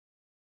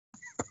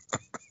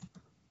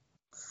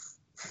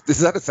Is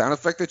that a sound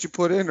effect that you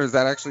put in, or is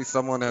that actually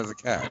someone as a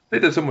cat? They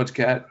did someone's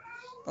cat.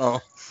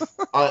 Oh.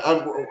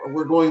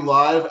 We're going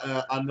live.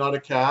 I'm not a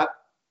cat.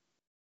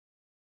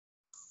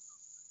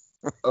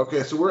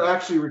 Okay, so we're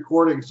actually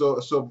recording.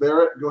 So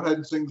Barrett, go ahead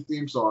and sing the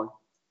theme song.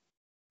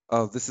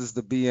 Oh, this is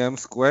the BM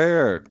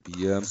Squared.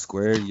 BM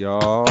Squared,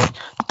 y'all.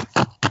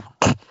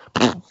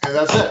 And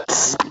that's it.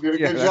 You did a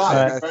good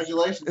job.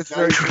 Congratulations. It's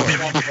very short.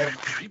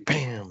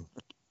 Bam.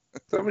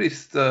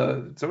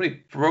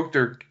 Somebody broke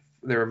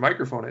their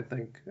microphone, I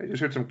think. I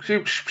just heard some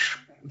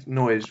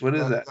noise. What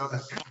is that?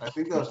 I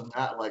think that was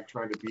Matt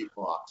trying to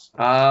beatbox.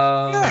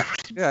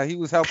 Yeah, he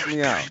was helping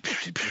me out.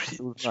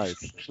 It was nice.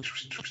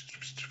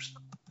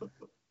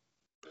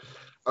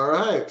 All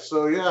right,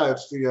 so yeah,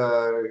 it's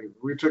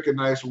we took a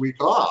nice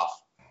week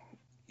off.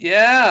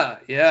 Yeah.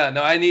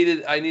 No, I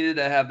needed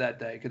to have that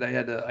day because I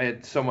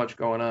had so much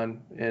going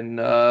on, and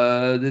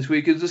this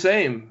week is the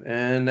same,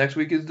 and next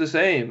week is the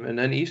same, and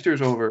then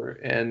Easter's over,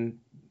 and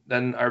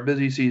then our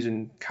busy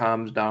season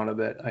calms down a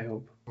bit. I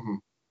hope. Mm-hmm.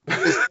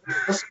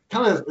 It's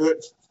kind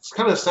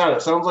of sad.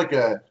 It sounds like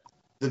the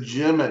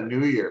gym at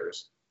New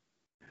Year's.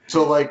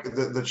 So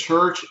the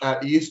church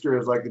at Easter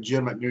is like the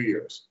gym at New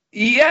Year's.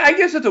 Yeah, I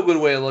guess that's a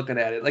good way of looking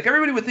at it. Like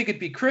everybody would think it'd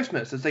be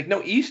Christmas. It's like,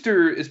 no,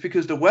 Easter is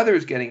because the weather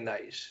is getting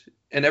nice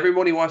and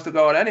everybody wants to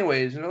go out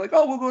anyways. And they're like,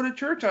 oh, we'll go to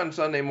church on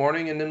Sunday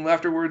morning. And then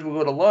afterwards we'll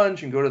go to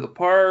lunch and go to the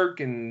park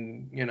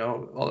and,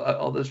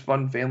 all this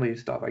fun family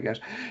stuff, I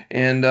guess.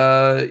 And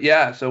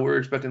so we're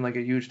expecting like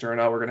a huge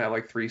turnout. We're going to have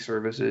like 3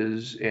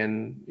 services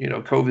and,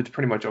 COVID's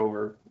pretty much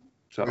over.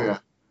 So, yeah.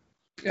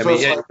 I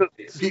mean,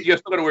 you're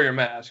still going to wear your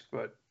mask,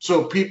 but.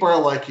 So people are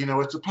like,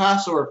 it's a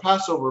Passover,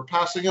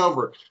 passing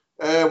over.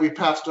 We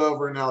passed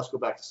over, now let's go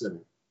back to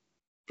Sydney,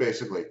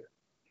 basically.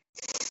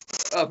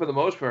 For the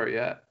most part,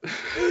 yeah.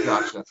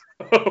 Gotcha.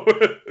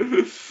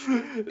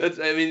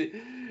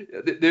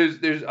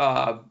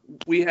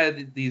 We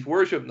had these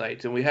worship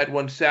nights, and we had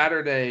one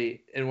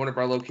Saturday in one of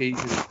our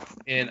locations,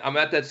 and I'm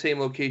at that same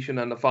location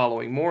on the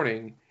following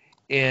morning,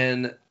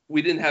 and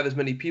we didn't have as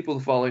many people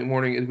the following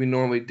morning as we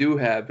normally do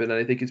have, and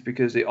I think it's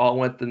because they all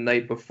went the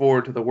night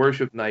before to the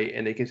worship night,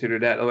 and they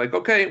considered that. They're like,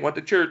 okay, went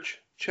to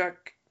church,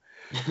 check.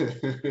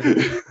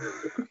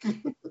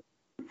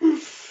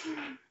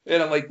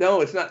 And I'm like,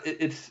 no, it's not.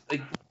 It's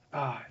like,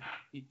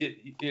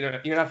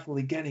 you're not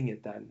fully getting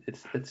it then.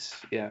 It's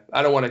yeah.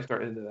 I don't want to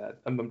start into that.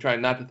 I'm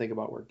trying not to think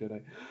about work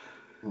today.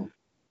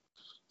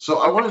 So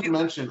I wanted to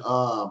mention,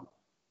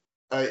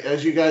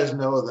 as you guys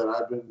know, that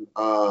I've been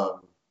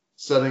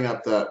setting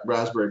up that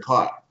Raspberry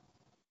Pi,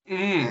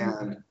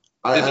 and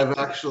I've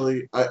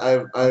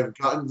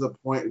gotten to the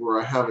point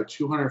where I have a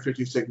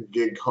 256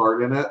 gig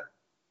card in it.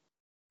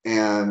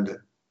 And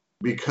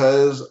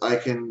because I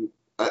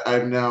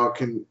now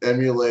can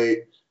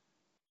emulate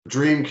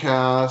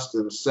Dreamcast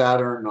and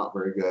Saturn, not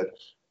very good,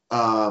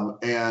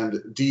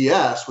 and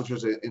DS, which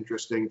was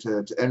interesting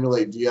to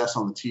emulate DS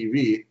on the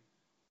TV.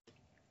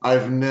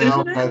 I've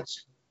now had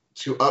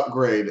to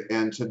upgrade,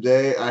 and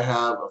today I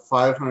have a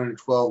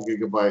 512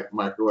 gigabyte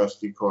micro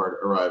SD card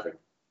arriving.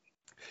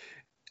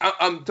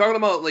 I'm talking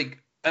about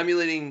like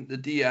emulating the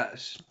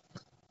DS.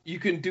 You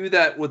can do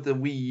that with the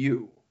Wii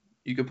U.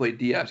 You could play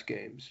DS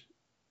games,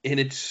 and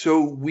it's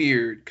so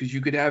weird because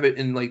you could have it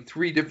in like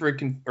 3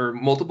 different or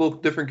multiple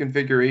different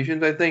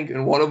configurations, I think,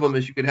 and one of them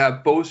is you could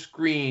have both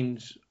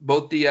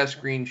DS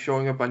screens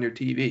showing up on your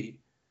TV.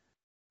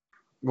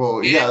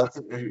 Well, yeah,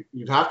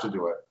 you'd have to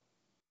do it.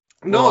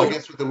 No, well, I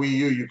guess with the Wii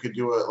U, you could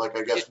do it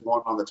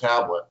one on the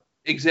tablet.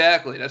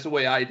 Exactly, that's the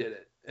way I did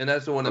it, and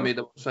that's the one that made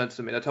the most sense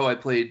to me. That's how I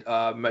played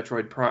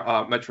Metroid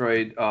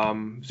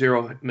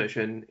Zero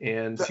Mission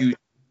and Fusion.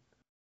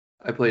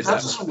 I played that.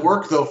 That doesn't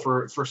work though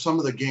for some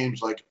of the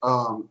games. Like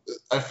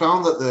I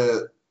found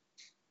that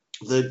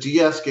the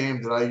DS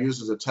game that I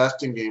use as a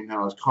testing game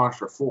now is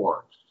Contra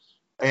 4,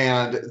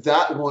 and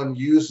that one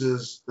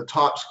uses the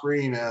top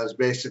screen as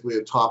basically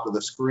the top of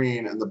the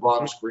screen and the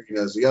bottom screen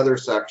as the other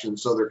section,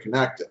 so they're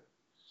connected.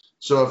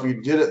 So if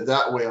you did it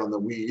that way on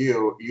the Wii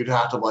U, you'd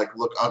have to like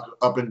look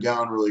up and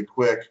down really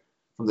quick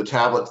from the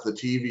tablet to the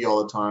TV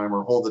all the time,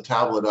 or hold the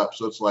tablet up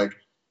so it's like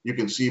you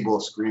can see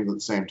both screens at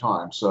the same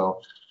time.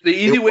 So the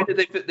easy way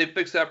that they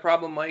fix that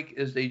problem, Mike,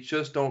 is they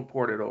just don't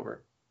port it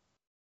over.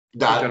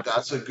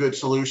 That's a good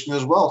solution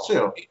as well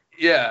too.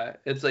 Yeah,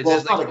 it's like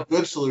it's not a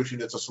good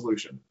solution; it's a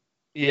solution.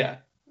 Yeah,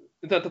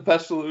 it's not the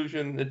best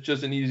solution. It's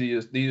just the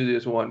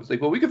easiest one. It's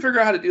like, well, we can figure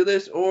out how to do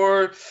this,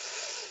 or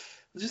let's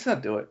just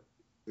not do it.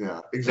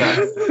 Yeah,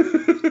 exactly.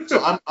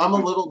 So I'm a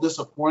little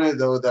disappointed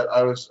though that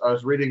I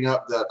was reading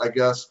up that I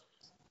guess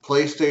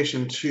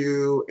PlayStation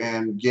 2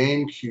 and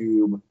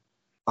GameCube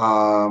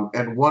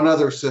and one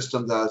other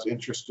system that I was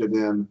interested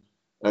in,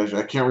 I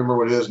can't remember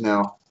what it is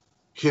now,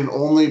 can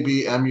only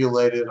be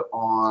emulated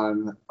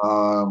on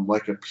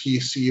like a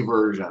PC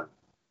version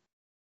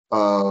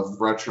of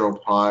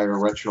RetroPie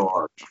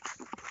or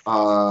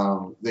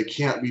RetroArch. They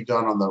can't be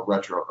done on the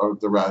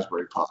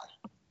Raspberry Pi,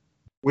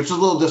 which is a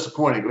little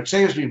disappointing. Which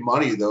saves me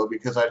money though,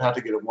 because I'd have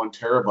to get a 1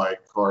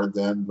 terabyte card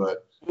then.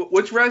 But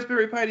which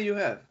Raspberry Pi do you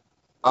have?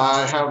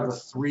 I have the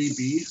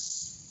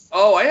 3B.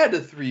 Oh, I had the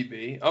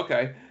 3B.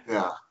 Okay.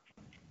 Yeah.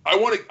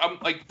 I'm like,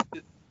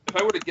 if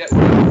I were to get,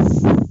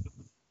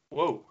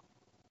 whoa,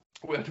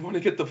 I want to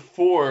get the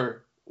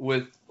 4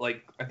 with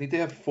like, I think they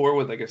have 4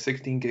 with like a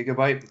 16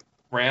 gigabyte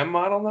RAM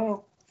model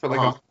now for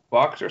like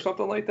 $100 or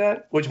something like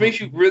that, which makes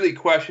you really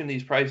question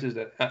these prices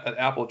that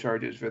Apple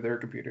charges for their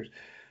computers.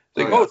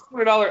 It's like,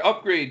 $200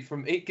 upgrade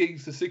from 8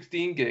 gigs to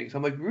 16 gigs.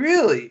 I'm like,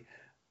 really?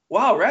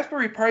 Wow,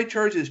 Raspberry Pi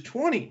charges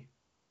 20.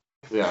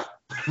 Yeah.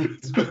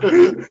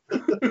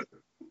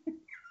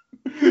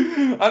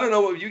 I don't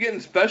know. Are you getting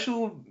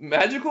special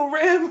magical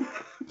RAM?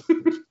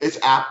 It's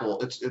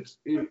Apple. It's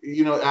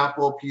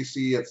Apple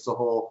PC. It's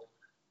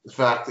the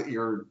fact that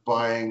you're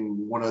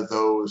buying one of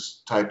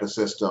those type of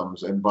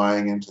systems and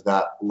buying into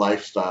that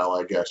lifestyle,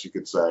 I guess you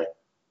could say.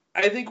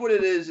 I think what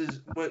it is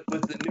with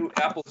the new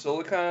Apple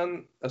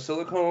silicone,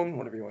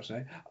 whatever you want to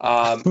say.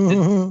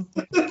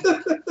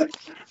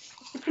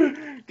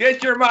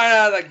 Get your mind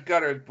out of the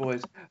gutters,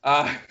 boys.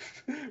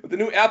 With the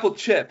new Apple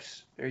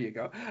chips, there you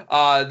go.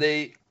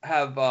 They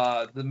have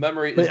the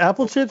memory. Wait,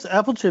 Apple chips?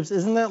 Apple chips,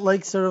 isn't that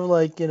like sort of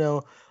like,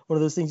 one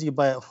of those things you could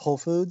buy at Whole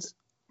Foods?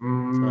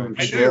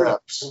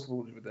 Chips. Whole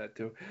Foods with that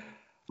too.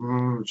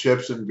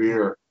 Chips and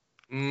beer.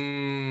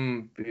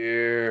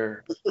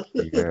 Beer.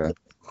 Yeah.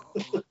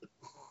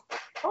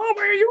 Oh,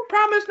 Mary, you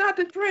promised not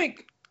to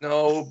drink.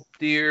 No,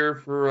 dear,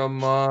 for a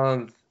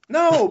month.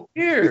 No,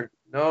 dear.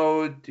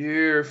 No,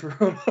 dear, for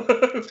a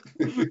month.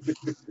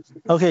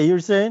 Okay, you were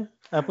saying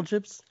Apple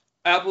chips?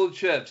 Apple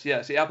chips,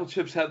 yes. The Apple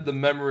chips have the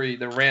memory,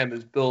 the RAM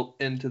is built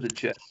into the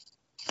chip,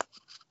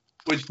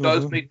 which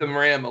does make the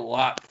RAM a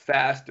lot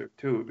faster,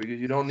 too, because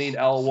you don't need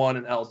L1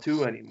 and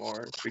L2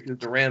 anymore, because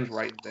the RAM's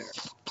right there.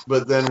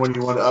 But then when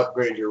you want to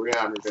upgrade your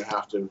RAM, you're going to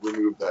have to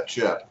remove that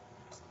chip.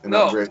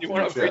 No, if you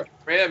want to upgrade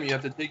your RAM, you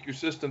have to take your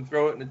system,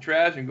 throw it in the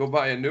trash, and go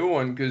buy a new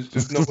one, because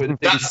there's no way to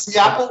take That's the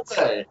Apple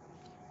way.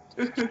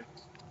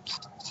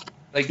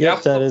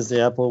 That is the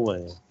Apple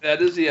way.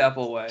 That is the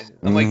Apple way.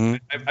 I'm like,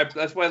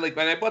 that's why, like,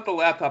 when I bought the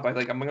laptop, I'm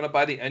gonna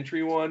buy the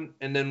entry one,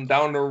 and then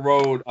down the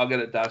road, I'll get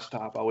a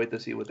desktop. I'll wait to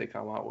see what they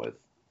come out with.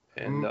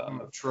 And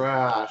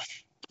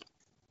trash.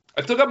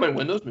 I still got my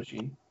Windows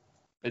machine.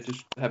 I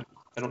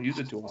don't use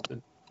it too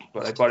often,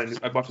 but I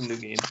bought some new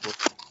games for it.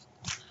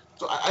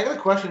 So I got a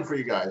question for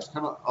you guys,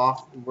 kind of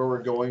off where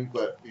we're going,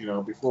 but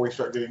before we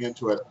start getting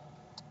into it,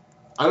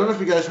 I don't know if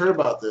you guys heard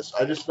about this.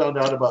 I just found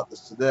out about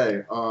this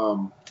today.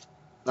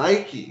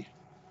 Nike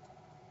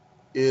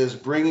is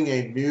bringing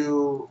a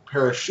new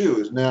pair of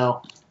shoes.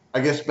 Now,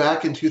 I guess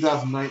back in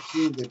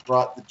 2019, they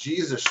brought the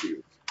Jesus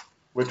shoes,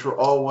 which were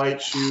all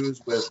white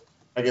shoes with,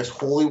 I guess,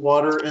 holy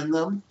water in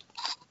them.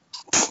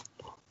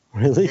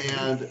 Really?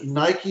 And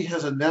Nike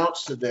has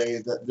announced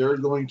today that they're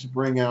going to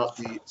bring out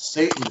the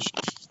Satan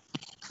shoes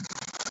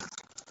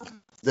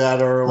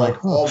that are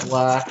like all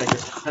black, I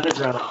guess,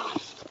 pentagram.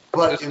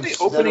 But instead they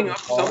opening up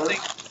water, something?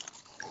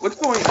 What's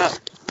going on?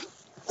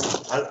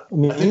 I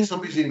think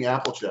somebody's eating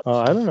apple chips.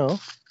 I don't know.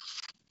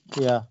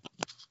 Yeah,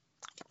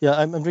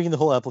 I'm drinking the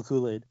whole apple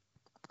Kool-Aid.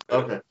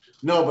 Okay.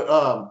 No, but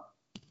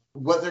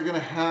what they're going to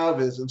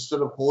have is,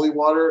 instead of holy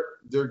water,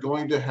 they're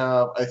going to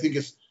have, they're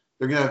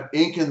going to have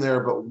ink in there,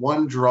 but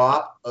 1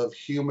 drop of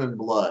human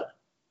blood.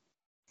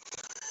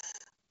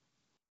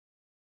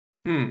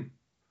 Well,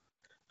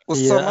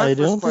 so my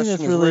first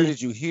question is, where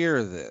did you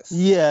hear this?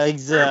 Yeah,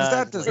 exactly.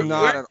 That does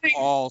not at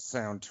all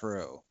sound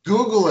true.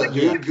 Google it,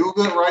 dude.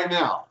 Google it right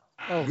now.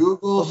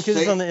 Google. Because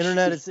it's on the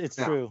internet. It's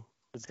true.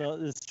 It's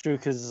true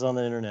because it's on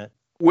the internet.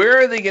 Where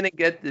are they going to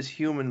get this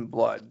human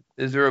blood?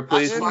 Is there a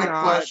place?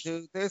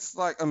 Dude, there's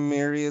like a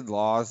myriad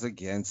laws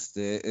against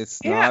it.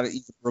 It's not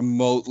even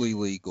remotely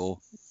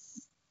legal.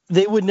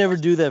 They would never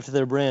do that for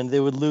their brand. They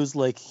would lose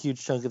like a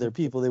huge chunk of their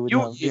people. They would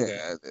not.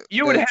 Yeah.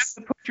 You would have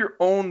to put your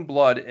own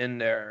blood in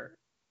there.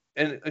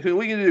 And what are you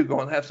going to do?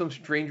 Go and have some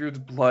stranger's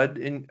blood?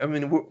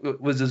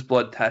 Was this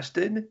blood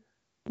tested?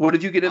 What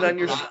did you get it on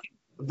your skin?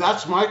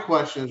 That's my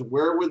question, is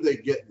where would they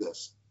get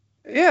this?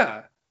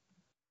 Yeah.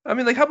 How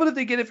about if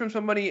they get it from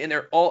somebody and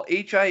they're all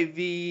HIV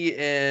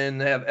and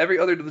they have every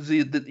other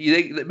disease?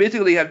 They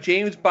basically have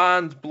James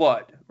Bond's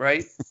blood,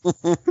 right?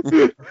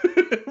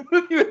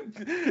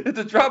 It's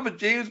a drop of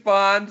James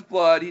Bond's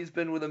blood. He's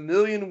been with 1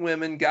 million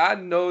women.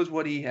 God knows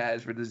what he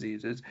has for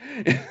diseases.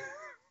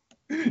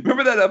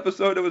 Remember that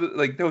episode? It was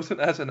like, there was an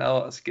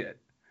SNL skit.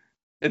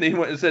 And he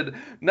went and said,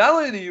 not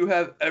only do you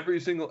have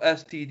every single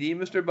STD,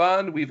 Mr.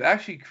 Bond, we've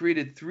actually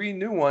created 3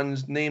 new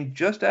ones named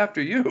just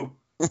after you.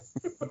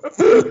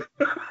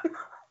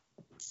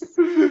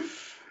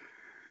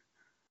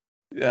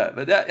 Yeah,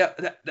 but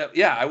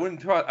I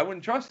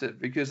wouldn't trust it,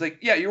 because they're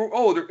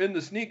in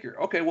the sneaker.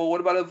 Okay, well, what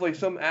about if like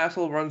some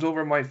asshole runs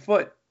over my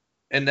foot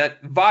and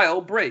that vial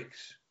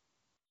breaks?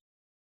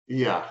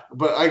 Yeah,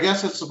 but I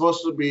guess it's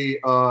supposed to be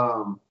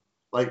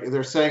like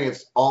they're saying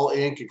it's all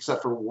ink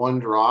except for 1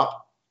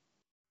 drop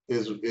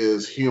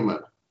is human.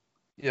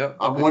 Yeah.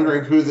 I'm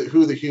wondering who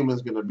the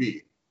human's going to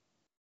be.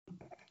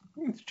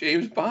 It's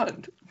James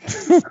Bond.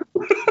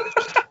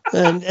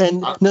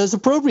 and no, it's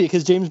appropriate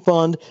because James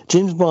Bond,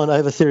 I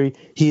have a theory,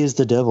 he is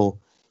the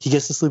devil. He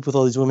gets to sleep with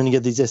all these women and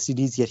get these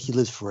STDs, yet he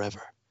lives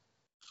forever.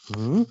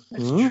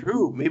 That's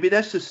true. Maybe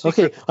that's the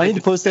secret. Okay, I need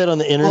to post that on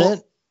the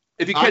internet.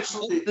 If you catch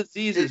both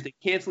diseases, they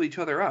cancel each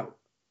other out.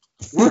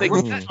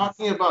 We're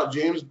talking about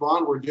James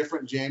Bond. We're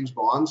different James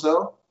Bonds,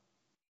 though.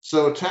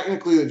 So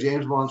technically, the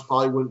James Bonds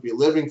probably wouldn't be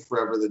living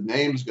forever. The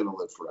name's going to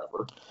live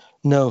forever.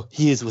 No,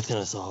 he is within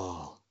us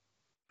all.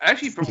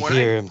 Actually, from what I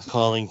hear him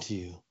calling to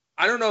you.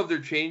 I don't know if they're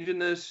changing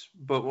this,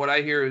 but what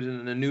I hear is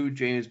in the new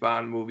James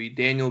Bond movie,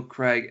 Daniel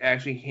Craig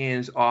actually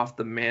hands off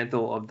the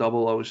mantle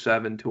of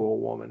 007 to a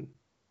woman.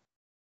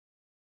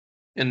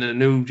 And the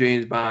new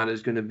James Bond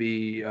is going to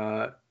be,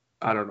 I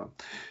don't know.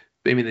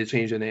 Maybe they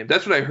changed the name.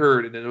 That's what I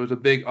heard, and it was a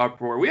big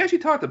uproar. We actually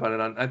talked about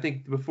it I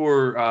think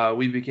before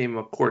we became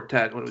a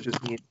quartet, when it was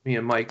just me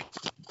and Mike.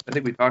 I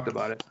think we talked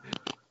about it.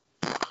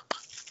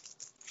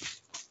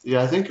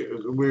 Yeah, I think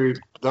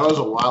that was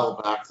a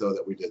while back, though,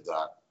 that we did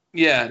that.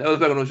 Yeah, that was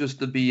back when it was just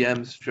the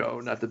BM show,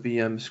 not the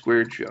BM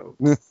squared show.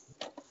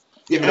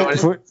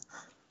 Before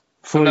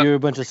you're a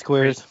bunch of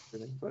squares.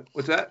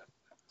 What's that?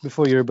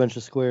 Before you're a bunch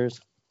of squares.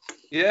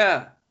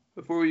 Yeah,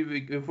 before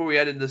we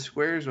added the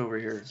squares over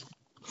here.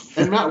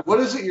 And Matt, what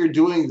is it you're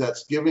doing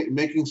that's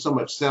making so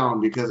much sound?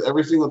 Because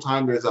every single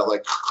time there's that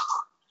like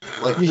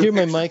you hear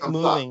my mic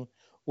moving. Up.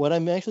 What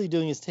I'm actually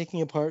doing is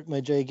taking apart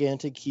my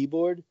gigantic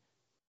keyboard.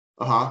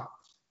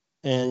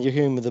 And you're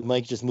hearing the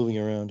mic just moving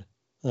around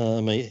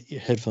on my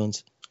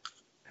headphones.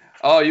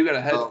 Oh, you got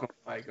a headphone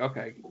mic.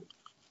 Okay.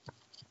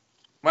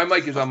 My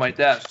mic is on my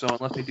desk, so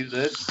unless I do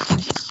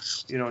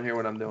this, you don't hear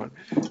what I'm doing.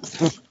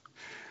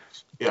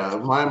 Yeah,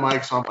 my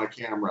mic's on my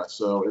camera,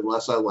 so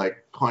unless I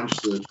punch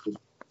the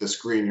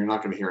screen, you're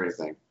not going to hear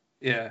anything.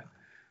 Yeah.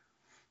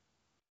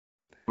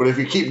 But if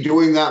you keep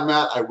doing that,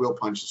 Matt, I will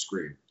punch the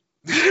screen.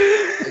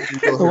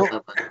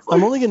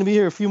 I'm only going to be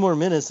here a few more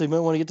minutes, so you might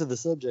want to get to the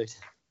subject.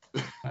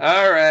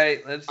 All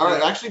right. All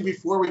right. Actually,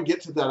 before we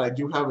get to that, I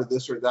do have a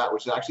this or that,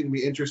 which is actually going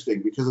to be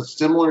interesting because it's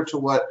similar to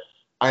what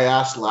I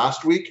asked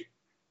last week,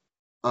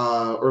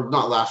 or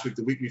not last week,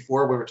 the week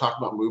before, when we were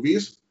talking about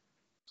movies.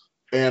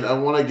 And I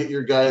want to get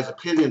your guys'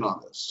 opinion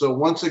on this. So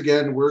once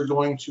again, we're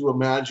going to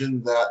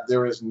imagine that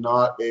there is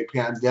not a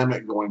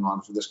pandemic going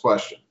on for this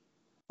question.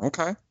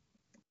 Okay.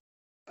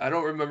 I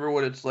don't remember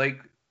what it's like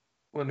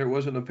when there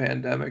wasn't a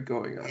pandemic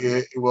going on.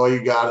 Yeah, well,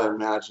 you got to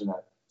imagine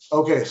it.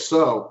 Okay,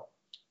 so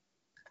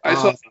I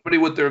saw somebody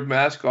with their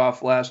mask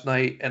off last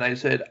night, and I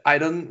said, I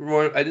didn't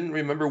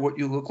remember what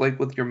you look like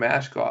with your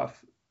mask off.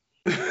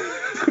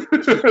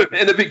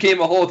 And it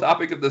became a whole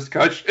topic of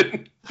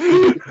discussion.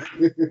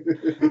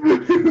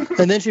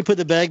 And then she put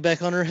the bag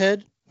back on her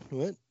head.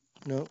 What?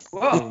 No.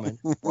 Whoa. Never mind.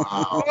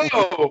 Wow.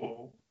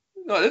 Whoa.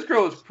 No, this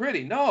girl is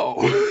pretty. No.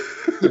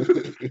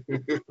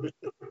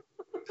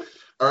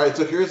 All right,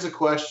 so here's the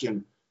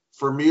question.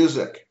 For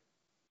music,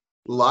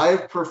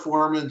 live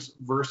performance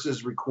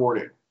versus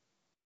recording.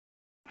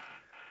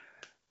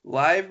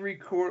 Live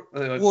record.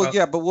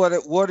 Yeah, but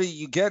what are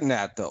you getting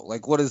at, though?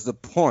 What is the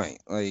point?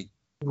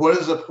 What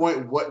is the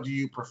point? What do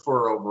you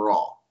prefer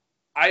overall?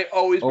 I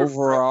always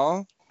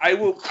overall. I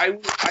will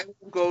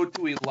go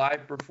to a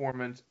live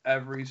performance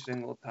every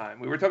single time.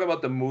 We were talking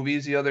about the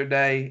movies the other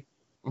day.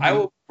 Mm-hmm. I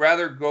would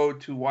rather go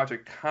to watch a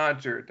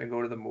concert than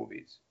go to the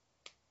movies.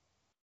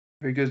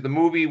 Because the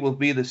movie will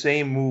be the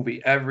same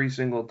movie every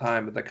single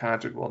time, but the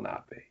concert will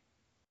not be.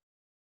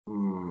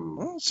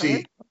 Okay.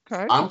 See,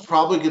 I'm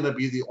probably going to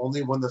be the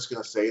only one that's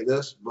going to say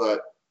this,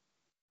 but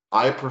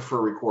I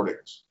prefer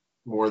recordings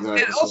more than.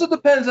 It also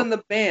depends on the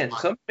band.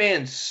 Some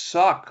bands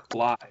suck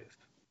live.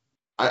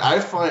 I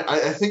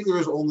think there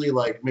was only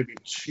maybe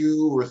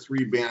 2 or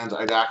 3 bands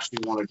I'd actually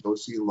want to go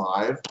see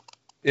live.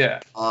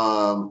 Yeah.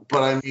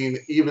 But I mean,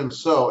 even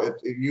so,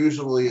 it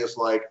usually is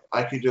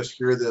I could just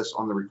hear this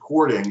on the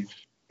recording,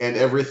 and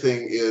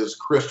everything is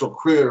crystal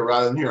clear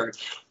rather than hearing.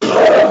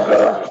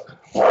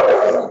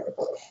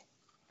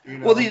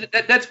 Well,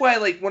 that's why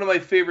one of my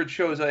favorite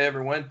shows I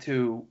ever went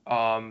to,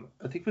 I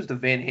think it was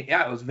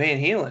it was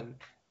Van Halen,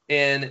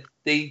 and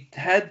they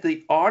had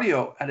the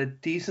audio at a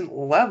decent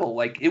level.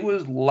 It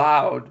was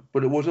loud,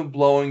 but it wasn't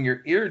blowing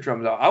your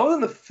eardrums out. I was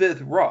in the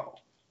 5th row,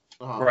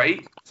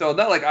 right? So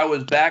not I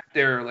was back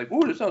there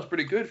ooh, this sounds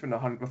pretty good from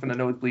the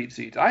nosebleed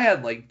seats. I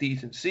had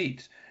decent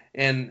seats,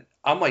 and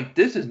I'm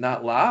this is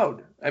not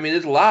loud. I mean,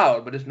 it's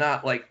loud, but it's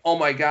not oh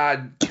my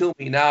God, kill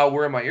me now,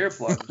 where are my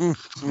earplugs?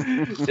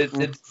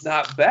 It's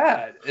not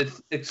bad.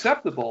 It's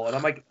acceptable. And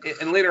I'm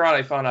and later on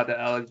I found out that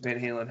Alex Van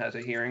Halen has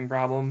a hearing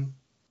problem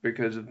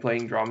because of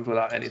playing drums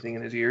without anything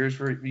in his ears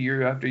for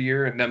year after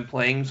year, and then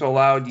playing so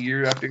loud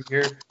year after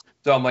year.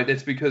 So I'm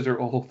it's because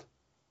they're old.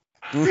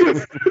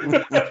 Just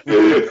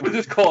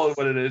call it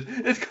what it is.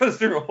 It's because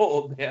they're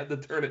old. They had to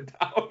turn it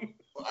down.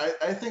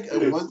 I think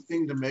one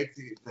thing to make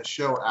the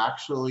show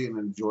actually an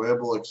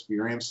enjoyable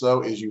experience,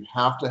 though, is you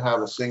have to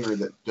have a singer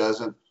that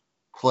doesn't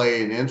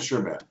play an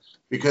instrument,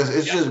 because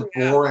it's just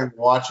boring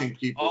watching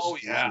people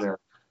stand there.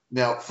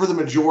 Now, for the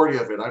majority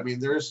of it, I mean,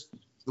 there's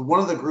one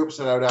of the groups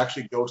that I would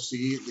actually go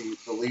see,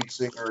 the lead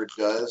singer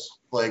does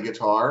play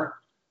guitar,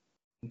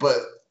 but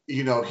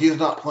he's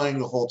not playing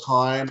the whole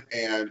time,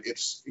 and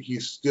he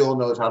still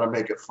knows how to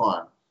make it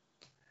fun.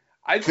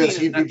 Because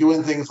he'd be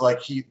doing things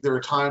like there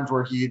were times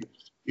where he'd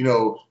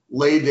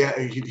lay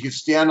down, he'd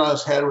stand on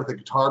his head with the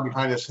guitar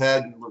behind his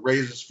head and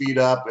raise his feet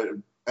up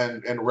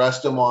and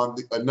rest him on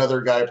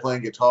another guy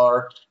playing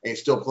guitar, and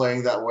he's still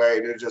playing that way.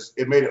 And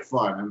it made it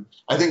fun. And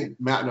I think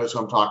Matt knows who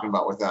I'm talking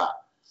about with that.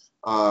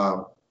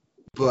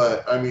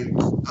 But I mean,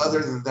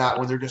 other than that,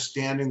 when they're just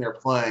standing there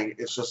playing,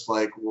 it's just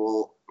like,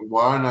 well,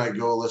 why don't I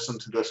go listen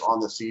to this on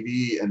the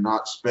CD and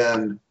not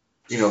spend,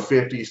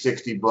 $50,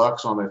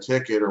 $60 on a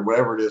ticket or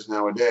whatever it is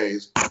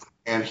nowadays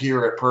and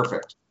hear it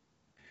perfect.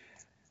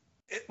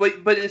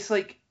 But it's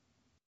like,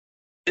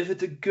 if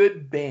it's a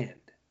good band,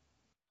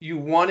 you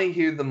want to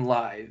hear them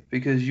live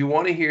because you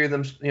want to hear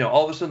them,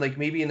 all of a sudden, like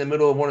maybe in the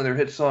middle of one of their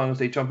hit songs,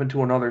 they jump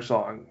into another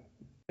song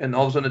and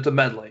all of a sudden it's a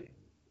medley.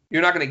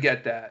 You're not going to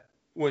get that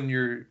when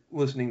you're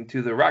listening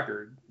to the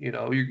record,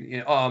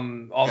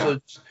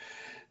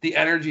 the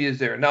energy is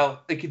there. Now,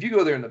 like if you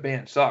go there and the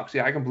band sucks,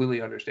 I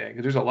completely understand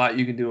because there's a lot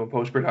you can do in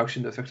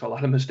post-production to fix a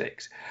lot of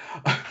mistakes.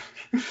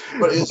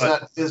 But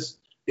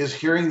is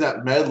hearing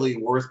that medley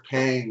worth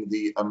paying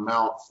the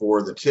amount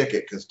for the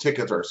ticket? Because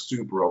tickets are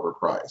super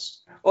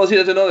overpriced. Well, see,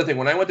 that's another thing.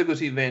 When I went to go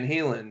see Van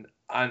Halen,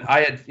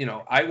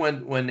 I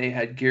went when they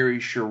had Gary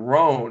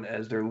Cherone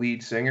as their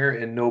lead singer,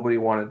 and nobody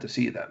wanted to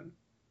see them.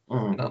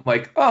 Mm-hmm. And I'm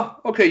like, oh,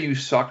 okay, you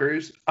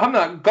suckers. I'm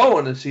not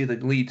going to see the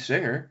lead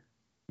singer.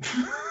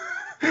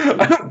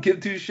 I don't give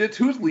two shits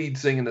who's lead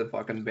singing the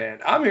fucking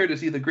band. I'm here to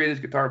see the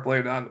greatest guitar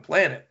player on the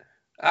planet.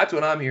 That's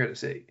what I'm here to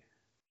see.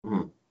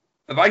 Mm-hmm.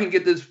 If I can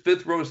get this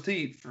fifth row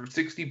seat for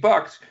 $60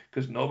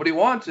 because nobody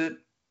wants it,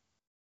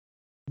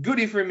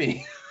 goody for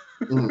me.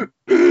 Mm.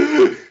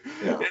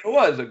 Yeah. It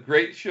was a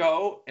great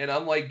show, and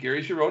I'm like,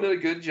 Gary Cherone did a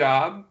good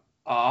job.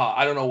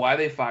 I don't know why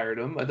they fired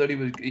him. I thought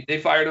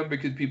they fired him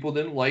because people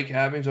didn't like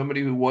having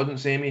somebody who wasn't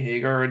Sammy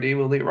Hagar or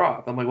David Lee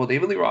Roth. I'm like, well,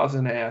 David Lee Roth is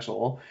an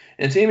asshole,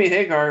 and Sammy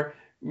Hagar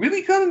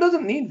really kind of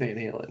doesn't need Van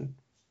Halen.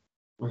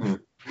 Mm-hmm.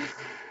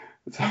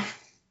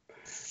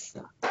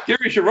 So,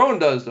 Gary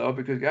Cherone does though,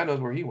 because God knows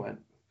where he went.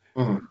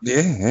 Mm-hmm.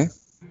 Yeah.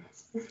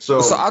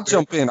 So I'll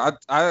jump in.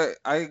 I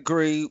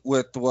agree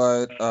with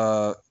what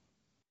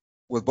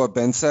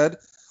Ben said.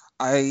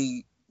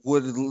 I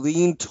would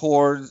lean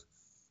toward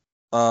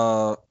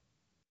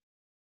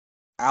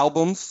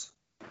albums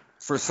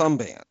for some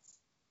bands,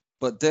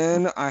 but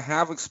then I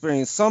have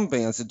experienced some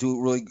bands that do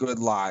it really good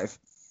live,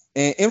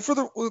 and for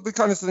the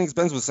kind of things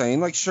Ben was saying,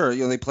 like sure,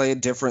 they play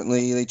it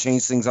differently, they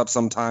change things up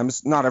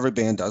sometimes. Not every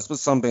band does, but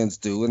some bands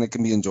do, and it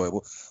can be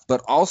enjoyable.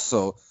 But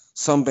also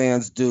some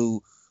bands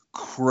do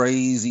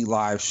crazy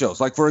live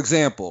shows. Like for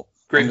example,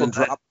 Grateful I'm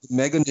gonna drop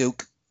Mega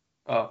Nuke,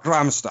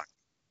 Rammstein.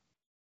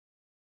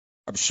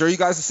 I'm sure you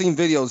guys have seen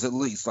videos at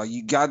least. Like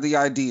you got the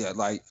idea.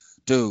 Like,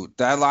 dude,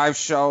 that live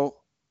show,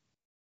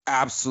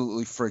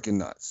 absolutely freaking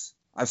nuts.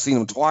 I've seen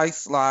them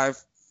twice live.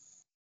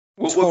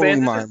 What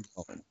band?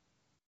 Mind-blowing.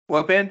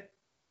 What band?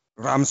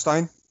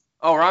 Rammstein.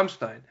 Oh,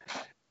 Rammstein.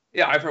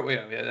 Yeah, I've heard.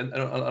 Yeah.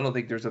 I don't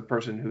think there's a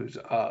person who's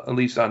at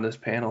least on this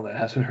panel that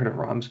hasn't heard of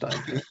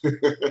Rammstein.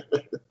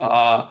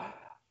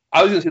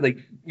 I was gonna say, like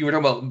you were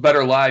talking about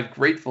better live.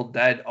 Grateful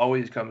Dead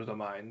always comes to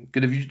mind.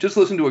 Because if you just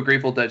listen to a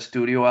Grateful Dead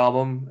studio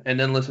album and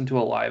then listen to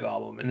a live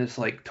album, and it's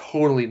like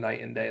totally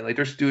night and day. Like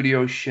their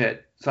studio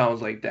shit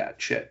sounds like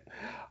that shit,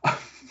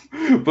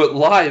 but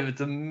live it's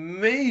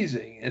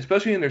amazing,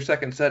 especially in their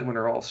second set when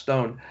they're all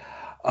stoned.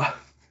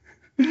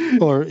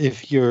 Or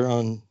if you're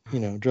on,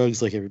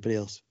 drugs like everybody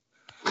else.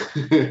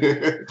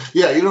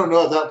 Yeah, you don't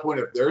know at that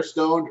point if they're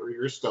stoned or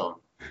you're stoned.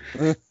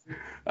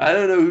 I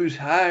don't know who's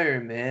higher,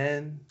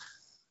 man.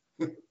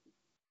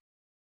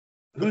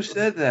 Who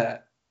said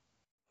that?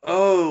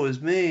 Oh, it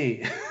was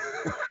me.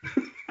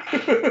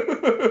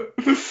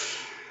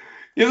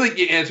 You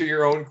answer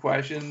your own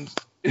questions.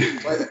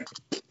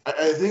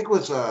 I think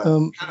what's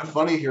kind of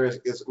funny here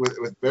is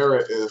with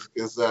Barrett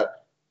is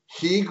that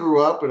he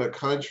grew up in a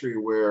country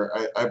where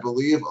I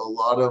believe a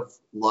lot of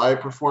live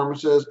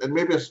performances, and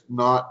maybe it's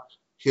not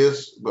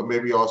his, but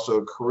maybe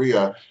also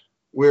Korea,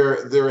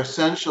 where they're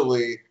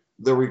essentially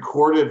the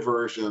recorded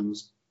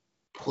versions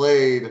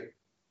played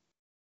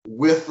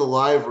with the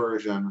live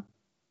version.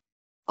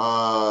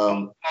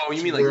 You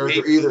mean like where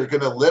they're either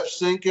going to lip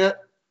sync it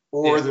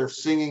or they're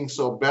singing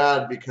so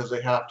bad because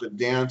they have to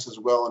dance as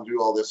well and do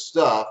all this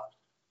stuff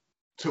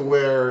to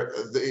where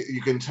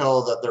you can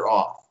tell that they're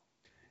off.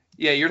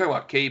 Yeah, you're talking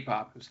about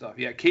K-pop and stuff.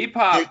 Yeah,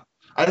 K-pop.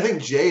 I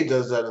think Jay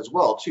does that as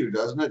well too,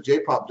 doesn't it?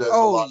 J-pop does.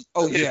 Oh,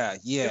 yeah.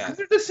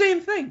 They're the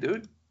same thing,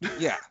 dude.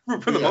 Yeah,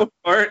 for the most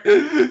part.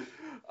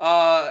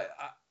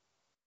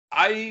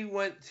 I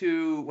went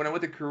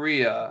to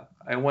Korea.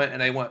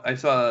 I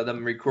saw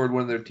them record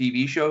one of their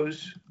TV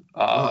shows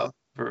for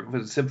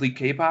Simply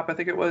K-pop, I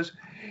think it was,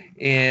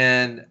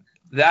 and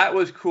that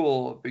was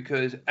cool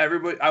because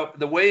everybody.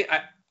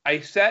 I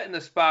sat in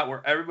the spot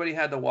where everybody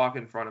had to walk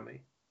in front of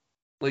me,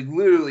 like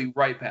literally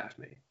right past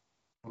me,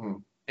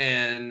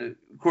 And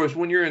of course,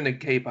 when you're into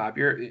K-pop,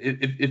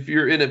 if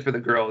you're in it for the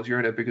girls, you're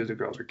in it because the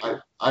girls are cute.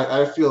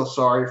 I feel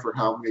sorry for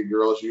how many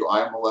girls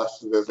I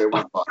molested as they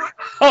went by.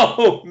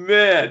 Oh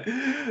man,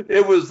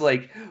 it was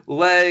like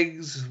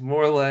legs,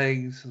 more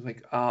legs.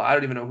 Like, I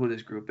don't even know who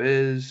this group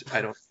is.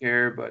 I don't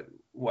care, but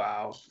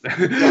wow. Yeah,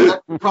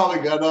 that probably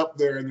got up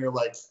there, and they're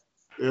like,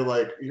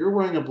 you're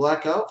wearing a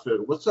black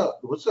outfit. What's up?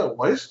 What's that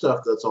white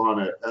stuff that's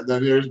on it? And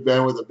then there's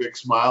Ben with a big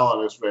smile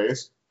on his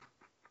face.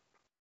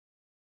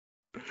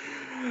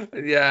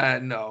 Yeah,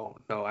 no,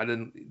 I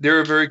didn't.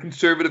 They're a very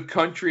conservative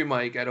country,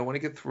 Mike. I don't want to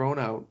get thrown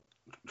out.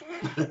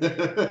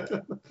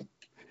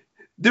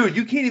 Dude,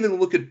 you can't even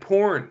look at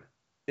porn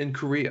in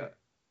Korea.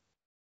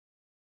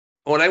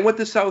 When I went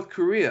to South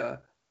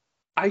Korea,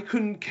 I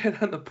couldn't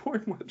get on the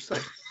porn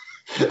website.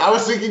 I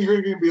was thinking you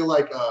were going to be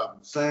like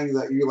saying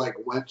that you like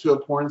went to a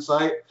porn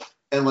site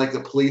and like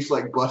the police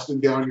like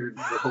busted down your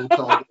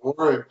hotel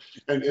door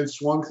and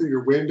swung through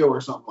your window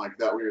or something like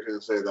that when you were going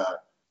to say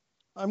that.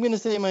 I'm going to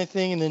say my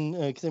thing, and then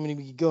because I'm going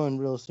to be going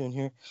real soon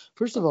here.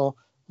 First of all,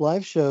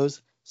 live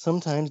shows,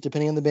 sometimes,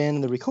 depending on the band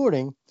and the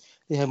recording,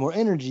 they have more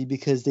energy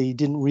because they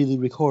didn't really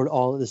record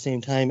all at the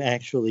same time,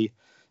 actually,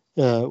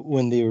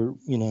 when they were,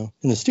 in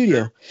the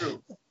studio.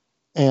 True.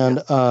 And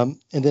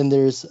then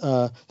there's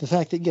the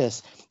fact that,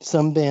 yes,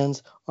 some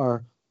bands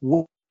are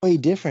way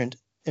different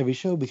every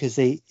show because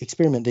they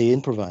experiment, they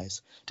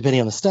improvise,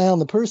 depending on the style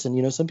and the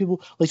person. Some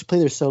people like to play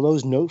their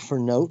solos note for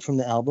note from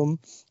the album,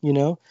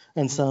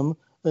 and some...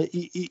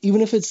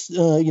 even if it's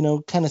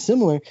kind of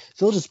similar,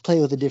 they'll just play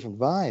with a different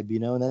vibe,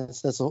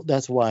 and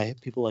that's why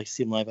people like to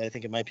see them live. I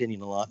think, in my opinion,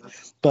 a lot.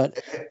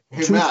 But hey,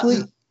 truthfully,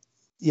 Matt,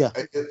 yeah,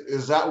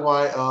 is that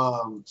why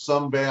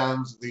some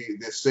bands the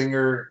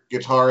singer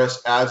guitarist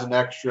adds an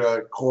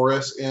extra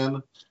chorus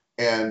in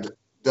and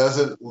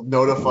doesn't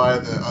notify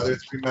the other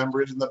three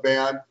members in the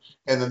band,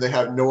 and then they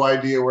have no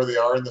idea where they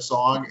are in the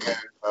song, and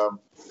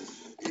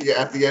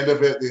at the end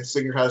of it, the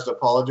singer has to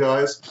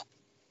apologize?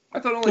 I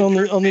thought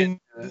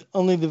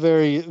only the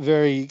very,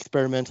 very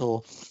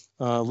experimental,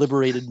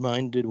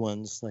 liberated-minded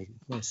ones like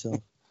myself.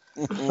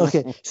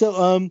 Okay, so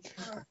all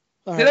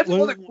right. That's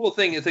another cool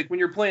thing is like when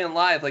you're playing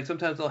live, like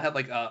sometimes they'll have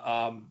like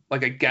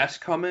a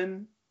guest come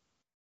in,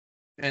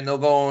 and they'll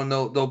go and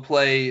they'll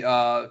play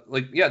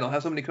they'll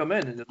have somebody come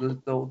in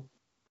and they'll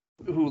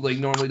who like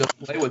normally don't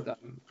play with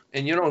them,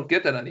 and you don't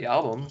get that on the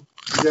album.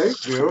 They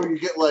do. You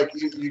get like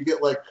you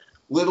get like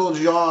Little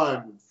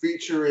John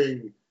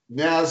featuring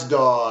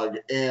NasDog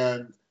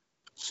and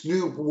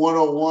Snoop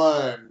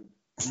 101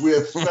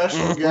 with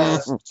special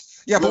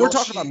guests. Yeah, but we're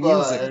talking about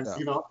music, and,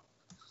 all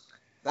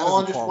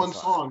on just one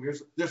song.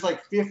 There's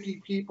like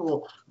 50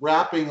 people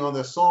rapping on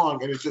this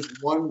song, and it's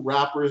just one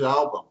rapper's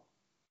album.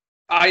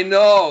 I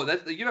know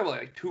that's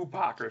like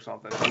Tupac or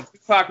something. Like,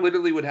 Tupac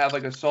literally would have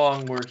like a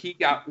song where he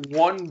got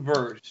one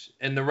verse,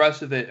 and the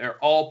rest of it are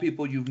all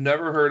people you've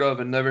never heard of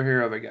and never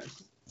hear of again.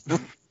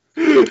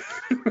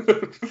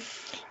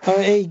 All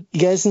right, hey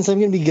guys, since I'm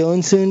going to be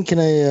going soon, can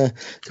I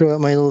throw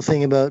out my little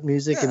thing about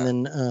music? Yeah.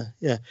 And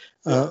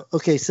then,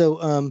 okay,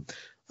 so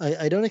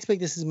I don't expect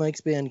this is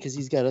Mike's band because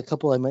he's got a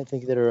couple I might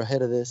think that are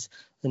ahead of this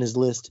on his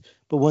list,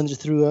 but one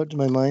just threw out to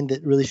my mind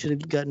that really should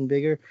have gotten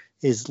bigger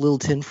is Little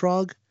Tin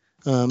Frog.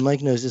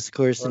 Mike knows this, of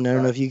course, and I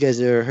don't know if you guys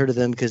have heard of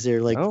them because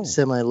they're like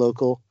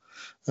semi-local.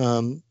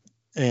 So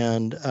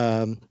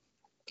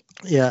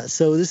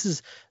this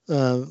is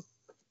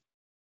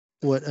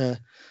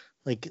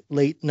like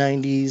late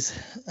 90s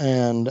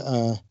and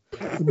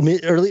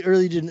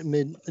early to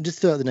mid, just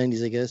throughout the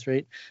 90s, I guess,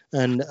 right?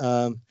 And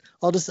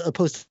I'll just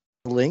post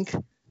a link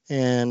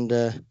and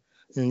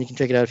you can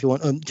check it out if you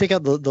want. Check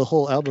out the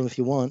whole album if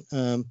you want.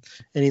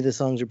 Any of the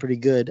songs are pretty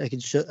good.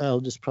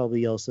 I'll just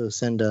probably also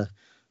send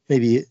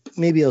maybe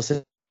I'll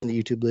send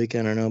the YouTube link.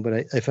 I don't know,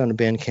 but I found a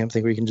Bandcamp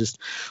thing where you can just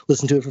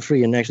listen to it for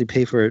free and actually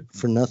pay for it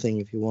for nothing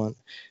if you want.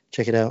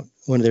 Check it out,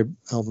 one of their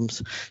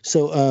albums.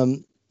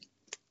 So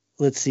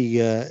let's see.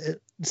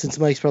 Since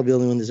Mike's probably the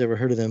only one that's ever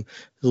heard of them,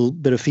 a little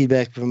bit of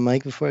feedback from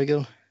Mike before I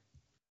go.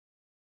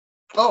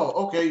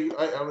 Oh, okay.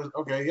 I was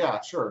okay. Yeah,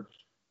 sure.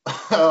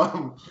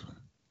 I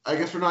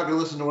guess we're not going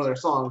to listen to one of their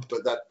songs, but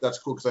that's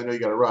cool because I know you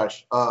got to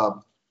rush. I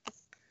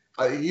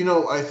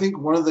think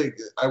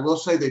I will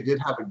say they did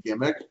have a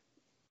gimmick.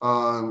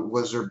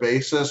 Was their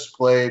bassist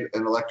played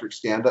an electric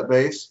stand-up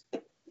bass,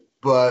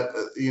 but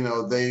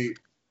they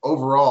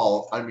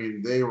overall,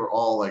 they were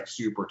all like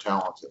super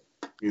talented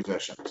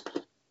musicians.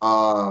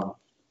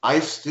 I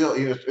still,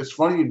 it's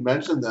funny you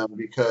mentioned them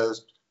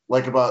because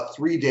like about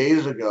 3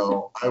 days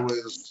ago, I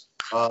was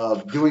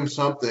doing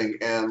something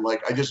and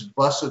like I just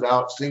busted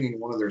out singing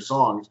one of their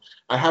songs.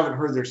 I haven't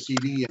heard their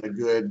CD in a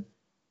good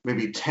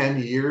maybe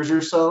 10 years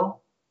or so.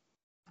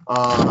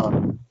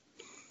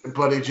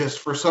 But it just,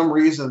 for some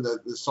reason,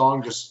 the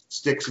song just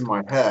sticks in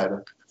my head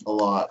a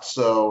lot.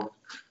 So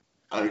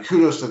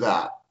kudos to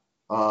that.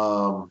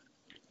 I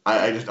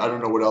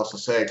don't know what else to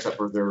say except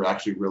for they're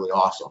actually really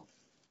awesome.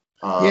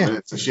 And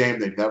it's a shame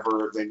they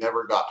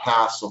never got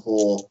past the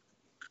whole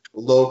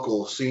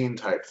local scene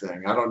type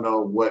thing. I don't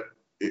know what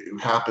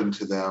happened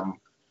to them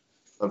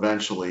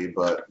eventually,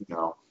 but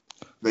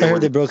I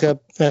heard they broke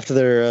up after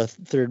their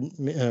third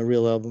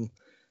real album.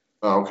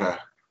 Oh, okay.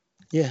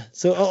 Yeah,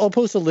 so I'll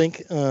post a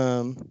link,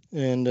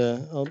 and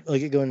I'll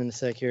get going in a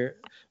sec here.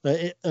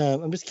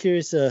 I'm just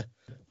curious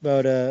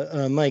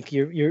about Mike.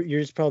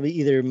 Yours probably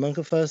either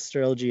Monkafust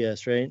or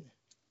LGS, right?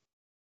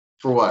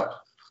 For what?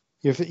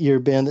 Your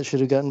band that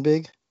should have gotten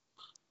big.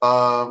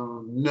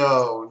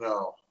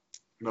 No.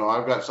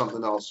 I've got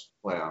something else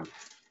planned.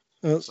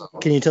 So.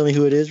 Can you tell me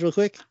who it is, real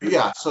quick?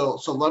 Yeah. So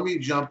let me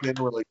jump in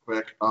really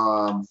quick.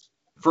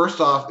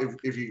 First off,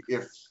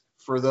 if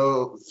for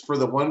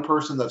the one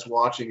person that's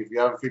watching, if you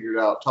haven't figured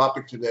out,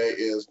 topic today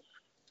is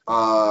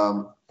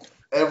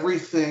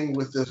everything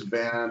with this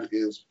band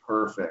is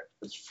perfect.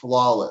 It's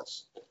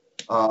flawless.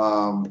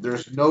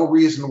 There's no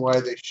reason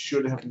why they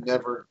should have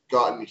never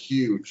gotten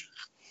huge,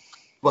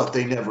 but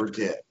they never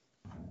did.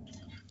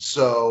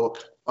 So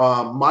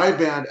my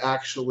band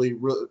actually,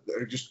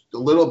 just a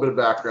little bit of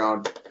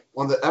background,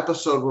 on the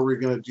episode where we're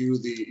going to do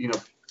the,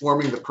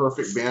 forming the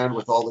perfect band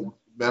with all the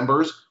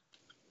members,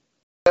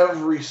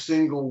 every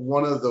single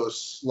one of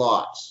those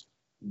slots,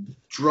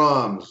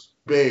 drums,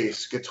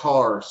 bass,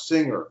 guitar,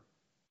 singer,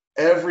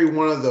 every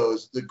one of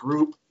those,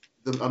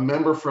 a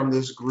member from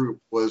this group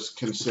was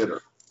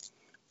considered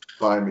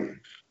by me.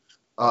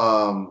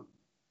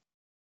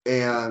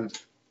 And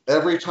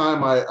every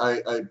time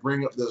I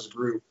bring up this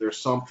group, there's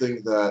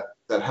something that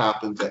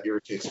happens that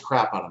irritates the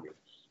crap out of me.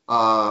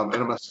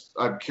 And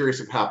I'm curious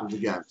if it happens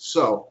again.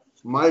 So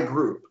my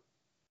group,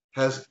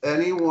 has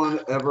anyone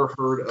ever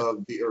heard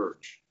of The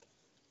Urge?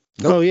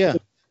 Nope. Oh, yeah.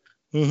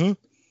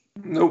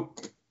 Mm-hmm. Nope.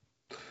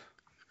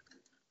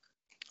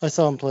 I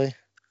saw him play.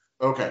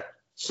 Okay.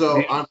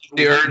 So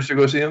the urge to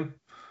go see him?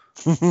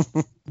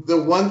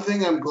 The one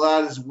thing I'm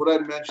glad is what I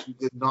mentioned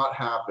did not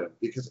happen,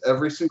 because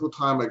every single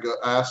time I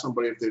ask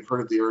somebody if they've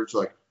heard of The Urge,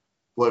 like,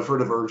 well, I've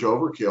heard of Urge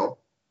Overkill.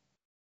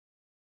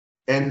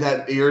 And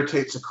that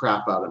irritates the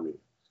crap out of me.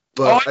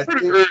 But I've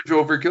heard of Urge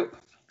Overkill.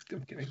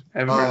 I'm kidding.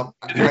 I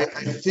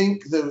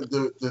think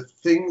the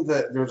thing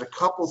that there's a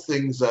couple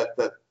things that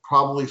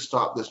probably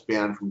stop this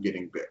band from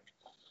getting big.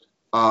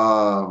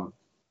 One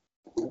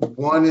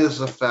is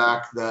the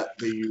fact that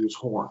they use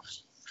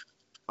horns.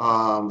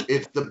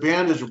 The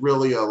band is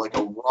really like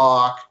a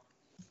rock,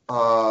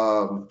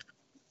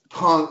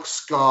 punk,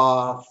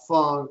 ska,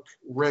 funk,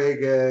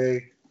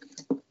 reggae,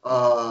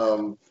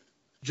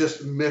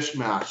 just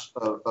mishmash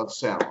of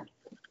sound.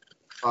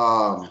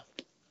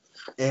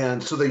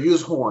 And so they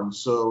use horns,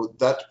 so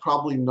that's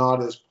probably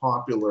not as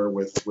popular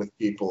with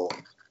people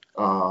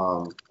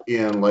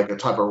in like a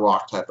type of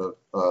rock type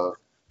of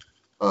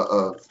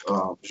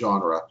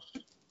genre.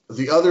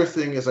 The other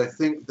thing is I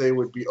think they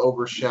would be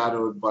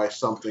overshadowed by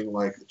something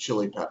like the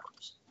Chili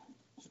Peppers.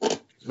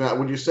 Matt,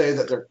 would you say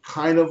that they're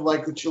kind of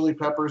like the Chili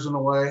Peppers in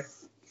a way?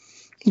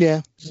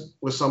 Yeah.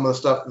 With some of the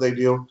stuff that they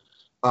do.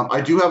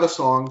 I do have a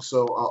song,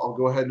 so I'll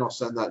go ahead and I'll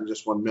send that in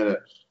just 1 minute.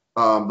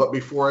 But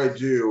before I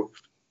do,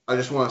 I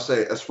just want to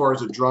say, as far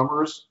as the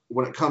drummers,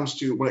 when it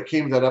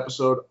came to that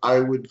episode, I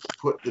would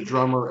put the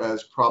drummer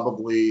as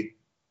probably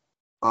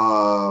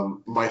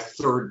my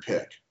third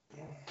pick.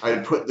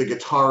 I'd put the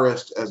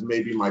guitarist as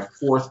maybe my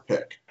fourth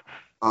pick.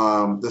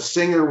 The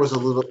singer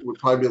would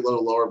probably be a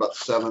little lower, about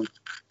the 7th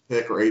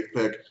pick or 8th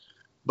pick,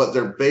 but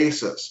their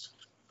bassist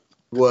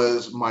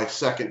was my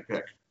second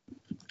pick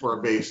for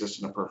a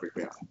bassist in a perfect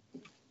band.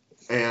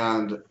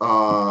 And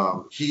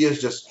he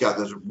has just got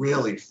this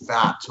really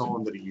fat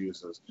tone that he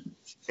uses.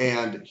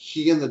 And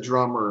he and the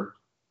drummer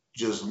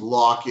just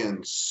lock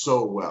in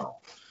so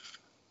well.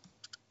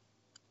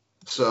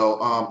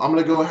 So I'm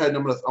going to go ahead and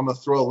I'm going to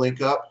throw a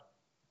link up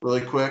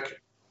really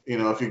quick.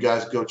 If you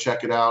guys go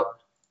check it out,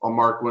 I'll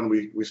mark when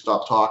we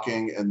stop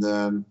talking, and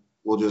then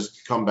we'll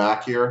just come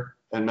back here.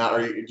 And Matt,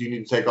 do you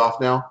need to take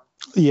off now?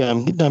 Yeah,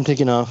 I'm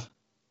taking off.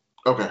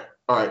 Okay.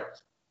 All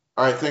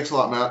right. Thanks a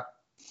lot, Matt.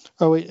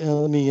 Oh, wait,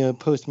 let me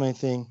post my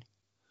thing.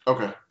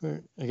 Okay.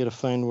 I got to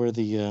find where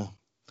the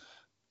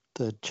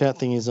chat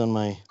thing is on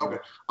my... Okay.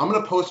 I'm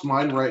going to post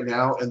mine right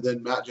now, and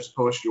then Matt, just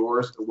post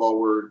yours while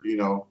we're,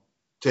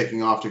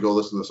 taking off to go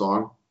listen to the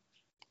song.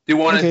 Do you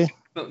want to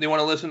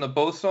listen to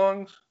both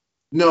songs?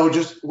 No,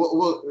 just,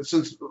 that's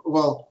the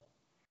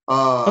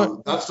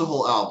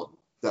whole album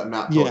that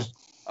Matt posted.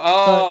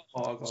 Yeah.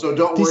 So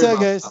don't Peace worry out,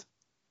 about guys.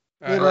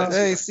 that. All right.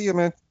 Hey, see you,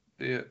 man.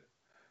 See ya.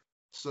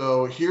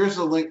 So here's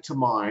a link to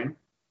mine.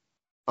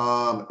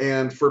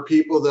 And for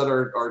people that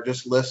are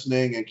just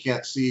listening and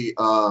can't see,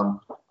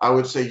 I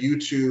would say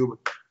YouTube,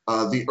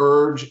 The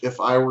Urge, If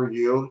I Were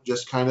You,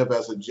 just kind of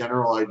as a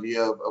general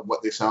idea of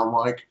what they sound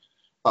like.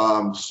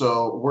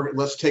 So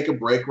let's take a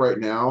break right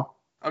now.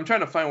 I'm trying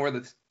to find where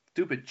the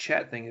stupid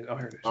chat thing is. Oh,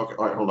 here it is. Okay,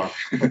 all right, hold on.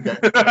 Okay.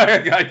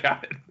 I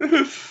got it.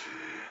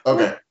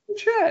 Okay.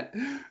 Chat.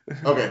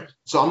 Okay,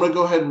 so I'm going to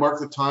go ahead and mark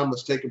the time.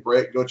 Let's take a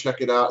break, go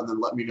check it out, and then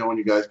let me know when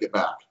you guys get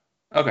back.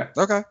 Okay.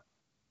 Okay.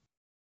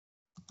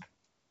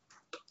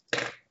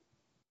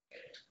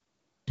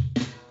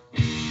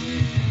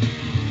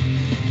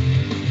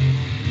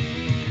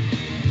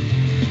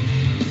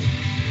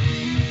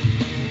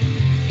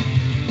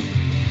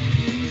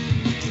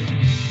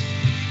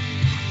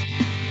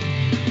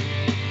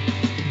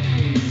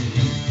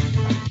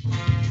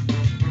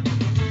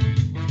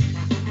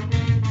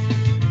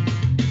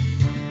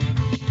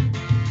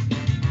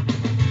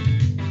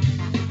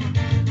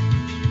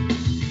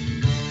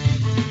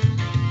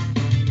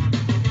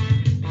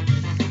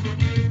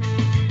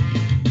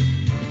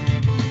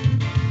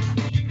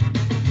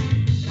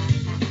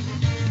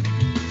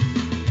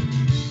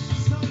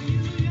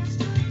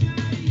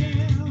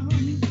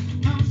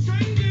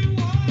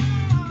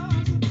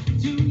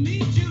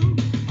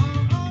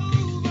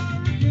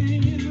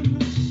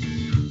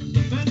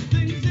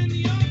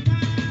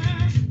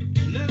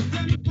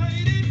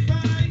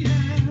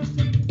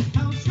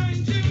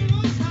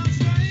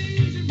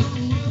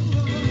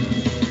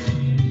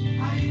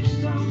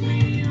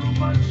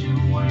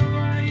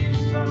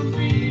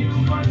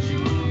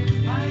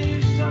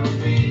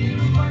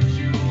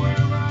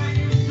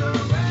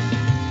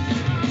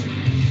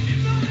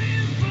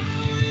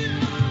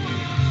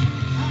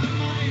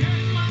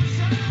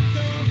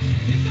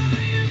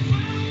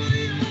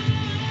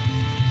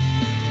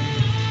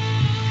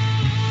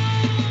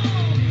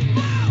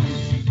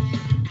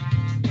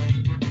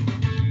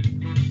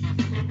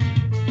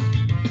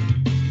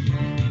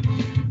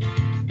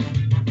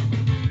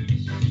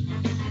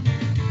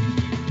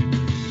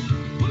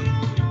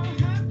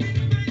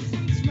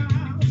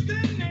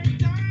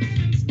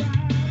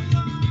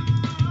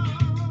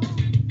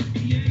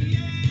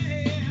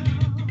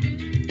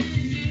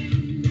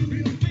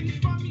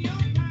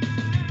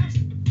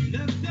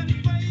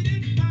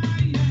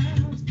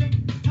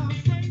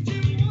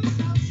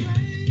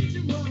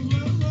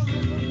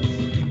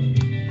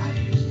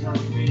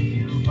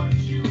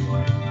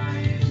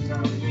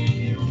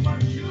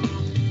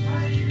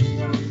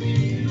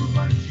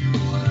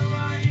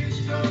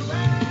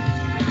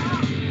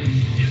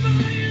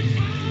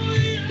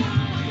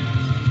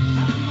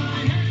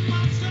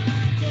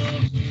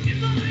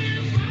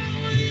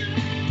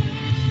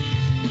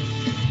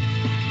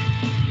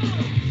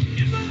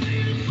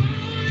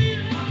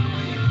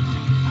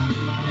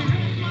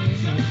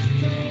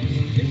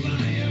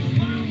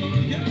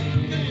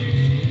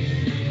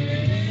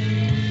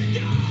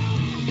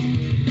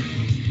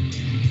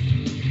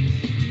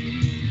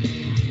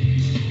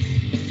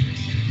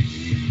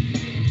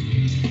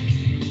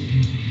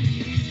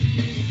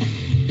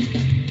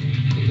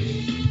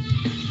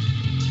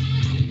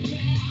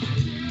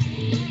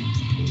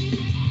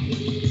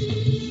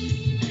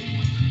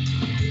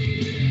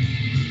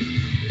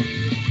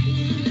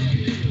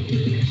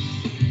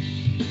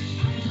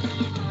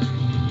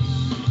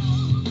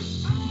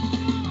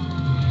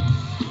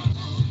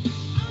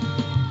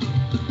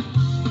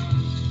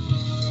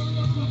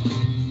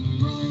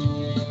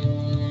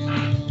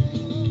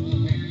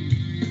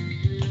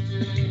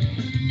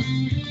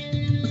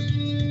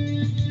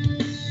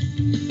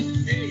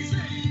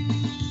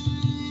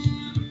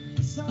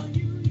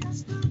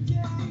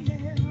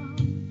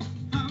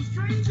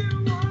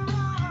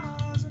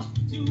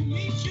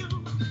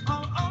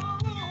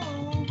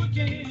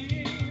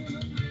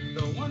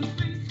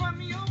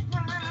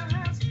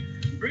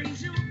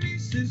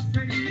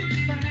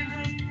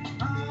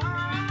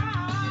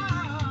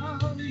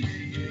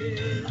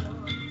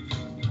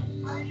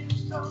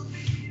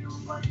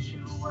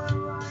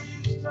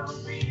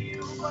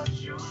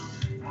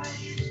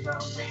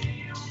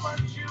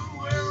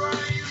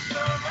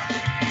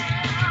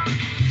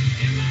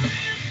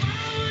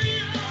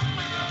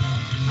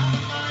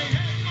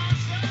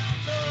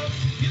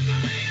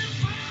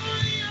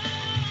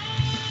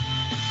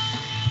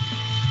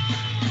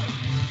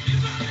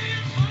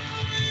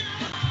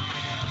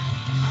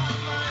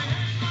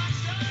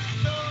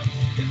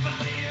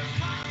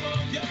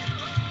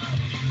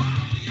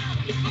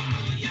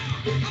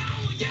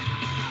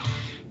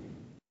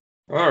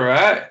 All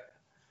right.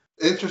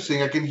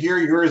 Interesting. I can hear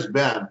yours,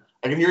 Ben.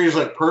 I can hear yours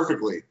like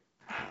perfectly.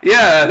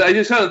 Yeah, I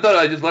just kind of thought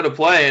I'd just let it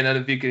play, and then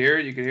if you could hear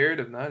it, you could hear it.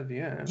 If not,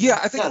 yeah. Yeah,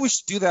 I think we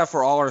should do that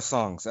for all our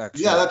songs,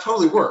 actually. Yeah, that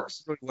totally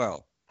works. Really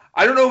well.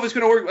 I don't know if it's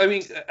going to work. I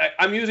mean,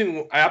 I'm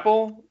using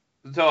Apple,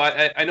 so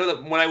I know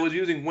that when I was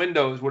using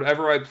Windows,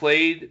 whatever I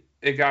played,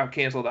 it got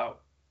canceled out.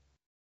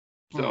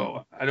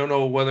 So I don't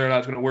know whether or not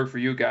it's going to work for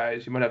you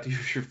guys. You might have to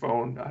use your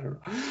phone. I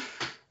don't know.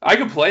 I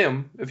could play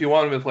them if you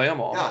want me to play them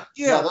all.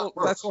 Yeah,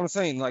 that's what I'm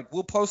saying. Like,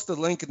 we'll post the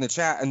link in the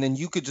chat, and then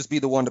you could just be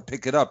the one to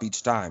pick it up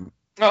each time.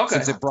 Oh, okay.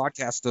 Since it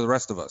broadcasts to the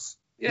rest of us.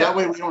 Yeah. That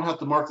way we don't have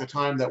to mark the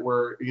time that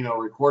we're,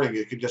 recording.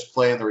 It could just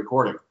play in the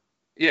recording.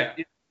 Yeah.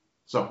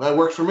 So that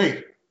works for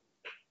me.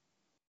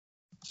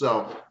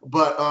 So,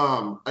 but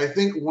I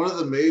think one of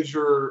the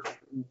major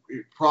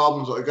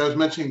problems, like I was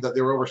mentioning that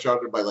they were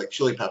overshadowed by like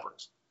Chili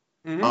Peppers,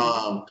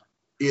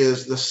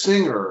 is the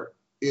singer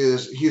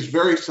he's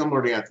very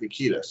similar to Anthony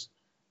Kiedis.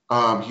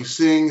 He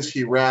sings,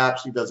 he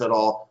raps, he does that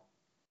all.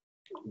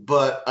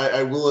 But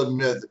I will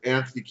admit that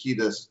Anthony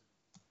Kiedis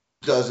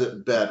does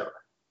it better.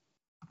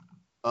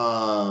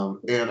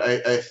 And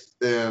I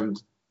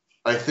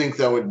think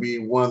that would be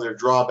one of their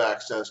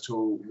drawbacks as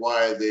to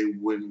why they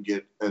wouldn't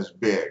get as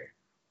big.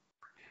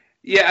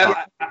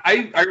 Yeah,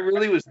 I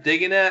really was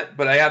digging that,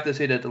 but I have to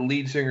say that the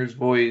lead singer's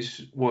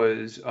voice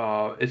was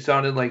it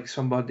sounded like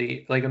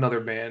somebody, like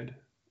another band,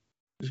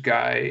 this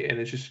guy, and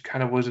it just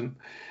kind of wasn't.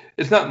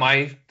 It's not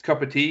my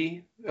cup of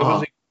tea. It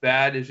wasn't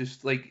bad. It's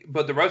just like,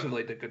 but the rest of it,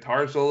 like the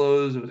guitar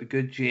solos, it was a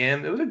good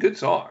jam. It was a good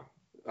song.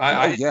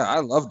 I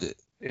loved it.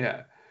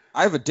 Yeah.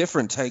 I have a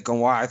different take on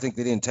why I think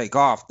they didn't take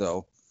off,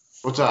 though.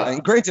 What's that?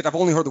 And granted, I've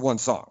only heard the one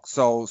song,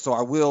 so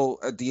I will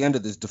at the end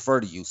of this defer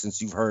to you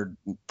since you've heard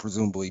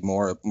presumably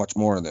much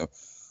more of them.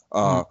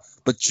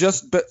 But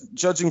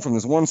judging from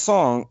this one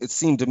song, it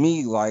seemed to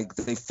me like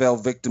they fell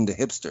victim to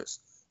hipsters.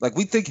 Like,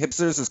 we think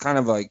hipsters is kind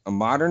of like a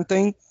modern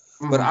thing,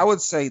 but I would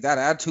say that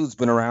attitude's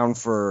been around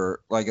for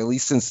like at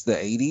least since the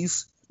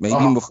 80s, maybe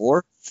even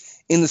before.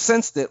 In the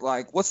sense that,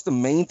 like, what's the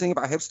main thing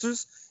about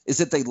hipsters is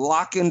that they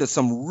lock into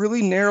some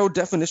really narrow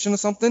definition of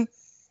something,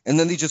 and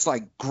then they just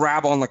like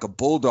grab on like a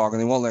bulldog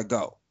and they won't let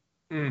go.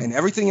 And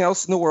everything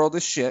else in the world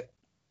is shit,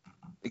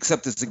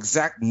 except this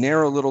exact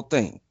narrow little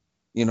thing.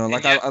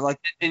 Like I like.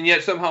 And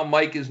yet somehow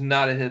Mike is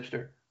not a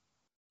hipster.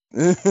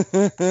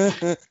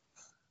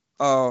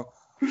 I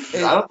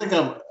don't think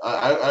I'm.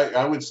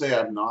 I would say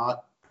I'm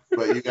not,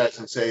 but you guys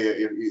can say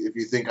if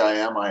you think I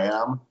am, I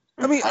am.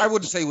 I mean, I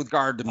wouldn't say with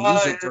regard to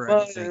music or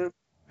anything.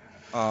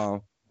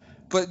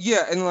 But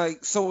yeah, and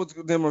like, so with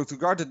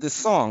regard to this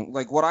song,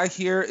 like what I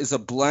hear is a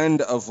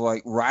blend of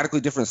like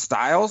radically different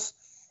styles.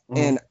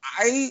 And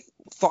I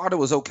thought it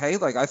was okay.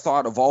 Like, I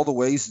thought of all the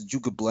ways that you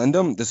could blend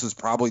them, this is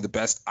probably the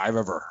best I've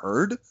ever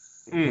heard.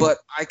 But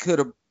I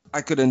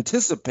could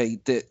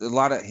anticipate that a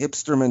lot of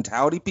hipster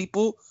mentality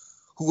people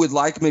who would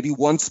like maybe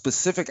one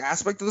specific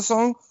aspect of the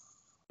song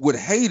would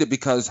hate it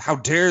because how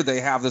dare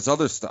they have this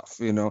other stuff,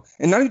 and not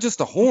even just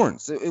the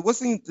horns. It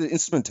wasn't the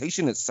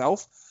instrumentation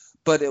itself,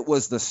 but it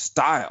was the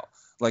style.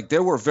 Like,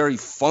 there were very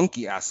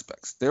funky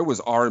aspects. There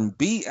was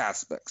R&B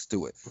aspects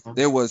to it.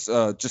 There was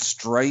just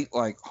straight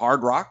like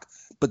hard rock,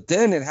 but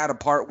then it had a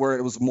part where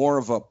it was more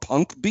of a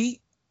punk beat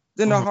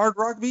than a hard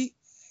rock beat.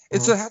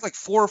 It had like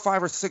 4 or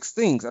 5 or 6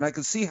 things, and I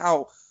could see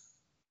how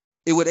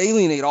it would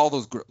alienate all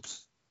those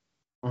groups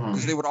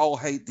because they would all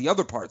hate the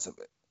other parts of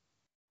it.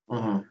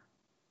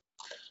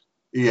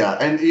 Yeah,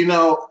 and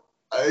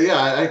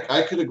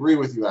I could agree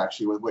with you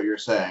actually with what you're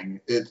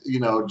saying. It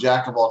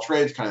jack of all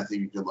trades kind of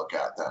thing you could look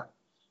at then.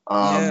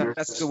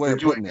 That's the way of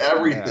doing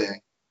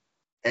everything,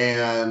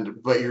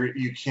 but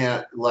you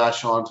can't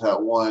latch on to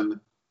that one,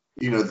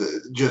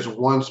 just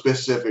one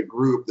specific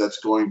group that's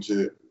going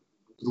to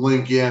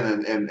link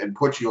in and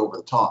put you over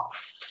the top.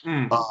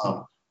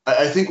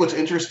 I think what's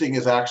interesting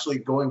is actually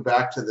going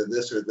back to the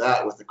this or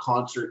that with the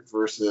concert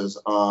versus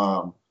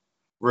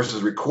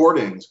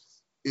recordings.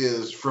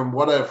 Is from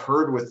what I've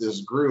heard with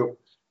this group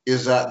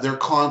is that their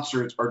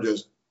concerts are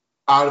just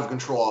out of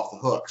control, off the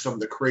hook. Some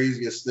of the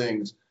craziest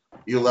things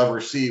you'll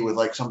ever see, with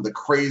like some of the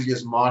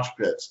craziest mosh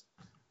pits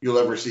you'll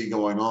ever see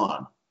going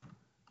on,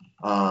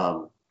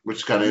 which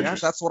is kind of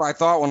interesting. That's what I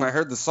thought when I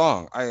heard the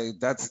song.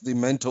 That's the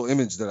mental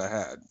image that I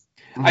had.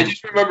 I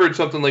just remembered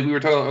something like we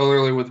were talking about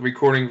earlier with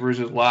recording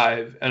versus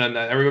live, and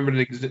I remembered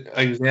an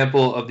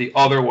example of the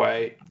other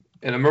way.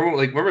 And I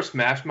remember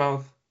Smash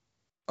Mouth?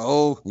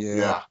 Oh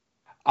yeah.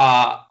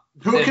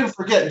 Who can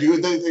forget,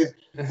 dude?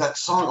 That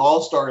song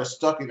All Star is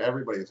stuck in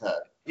everybody's head.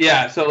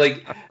 Yeah, so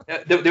like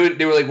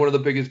they were like one of the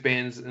biggest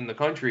bands in the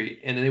country,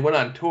 and then they went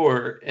on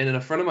tour, and then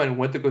a friend of mine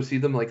went to go see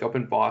them like up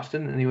in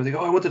Boston, and he was like,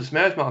 "Oh, I went to the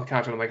Smash Mouth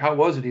concert." I'm like, "How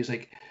was it?" He's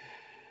like,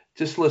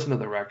 "Just listen to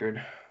the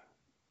record."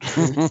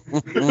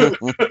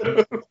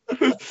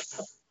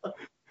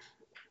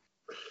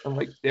 I'm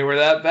like, "They were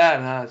that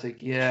bad, huh?" I was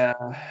like, "Yeah."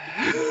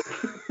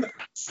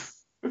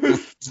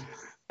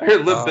 I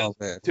heard Limp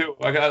Bizkit too.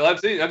 I've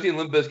seen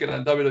Limp Bizkit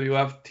on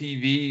WWF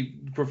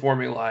TV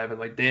performing live, and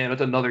like, damn, that's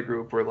another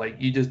group where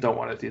like you just don't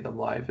want to see them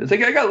live. It's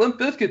like I got Limp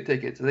Bizkit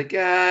tickets. It's like,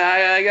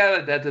 yeah, I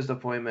got that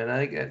disappointment.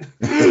 I get.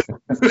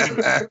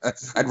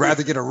 I'd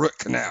rather get a root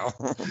canal.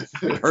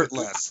 It hurt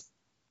less.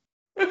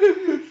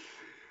 Yeah.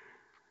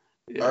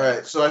 All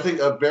right, so I think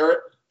Barrett,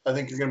 I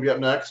think you're gonna be up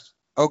next.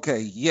 Okay.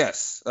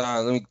 Yes.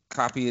 Let me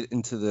copy it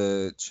into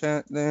the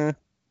chat there.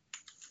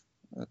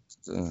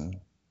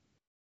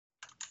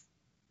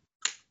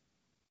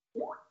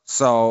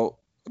 So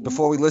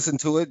before we listen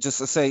to it, just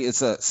to say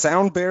it's a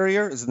Sound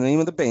Barrier is the name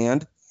of the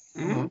band.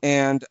 Mm-hmm.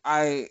 And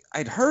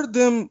I'd heard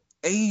them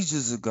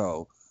ages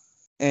ago.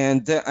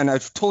 And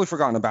I've totally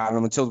forgotten about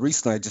them until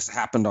recently. I just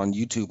happened on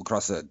YouTube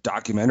across a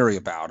documentary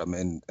about them,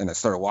 and I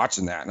started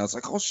watching that. And I was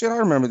like, oh, shit, I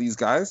remember these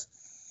guys.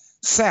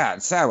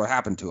 Sad what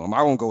happened to them.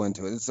 I won't go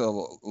into it. It's a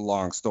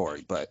long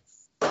story. But,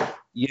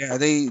 yeah,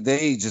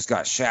 they just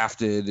got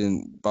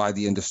shafted by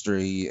the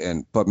industry.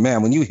 But,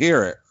 man, when you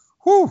hear it,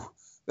 whew,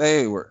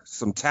 they were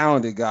some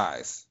talented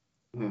guys.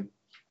 Mm-hmm.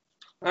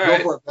 All right.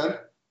 Go for it, Ben.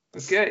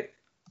 Okay.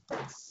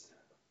 Let's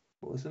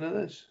listen to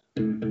this.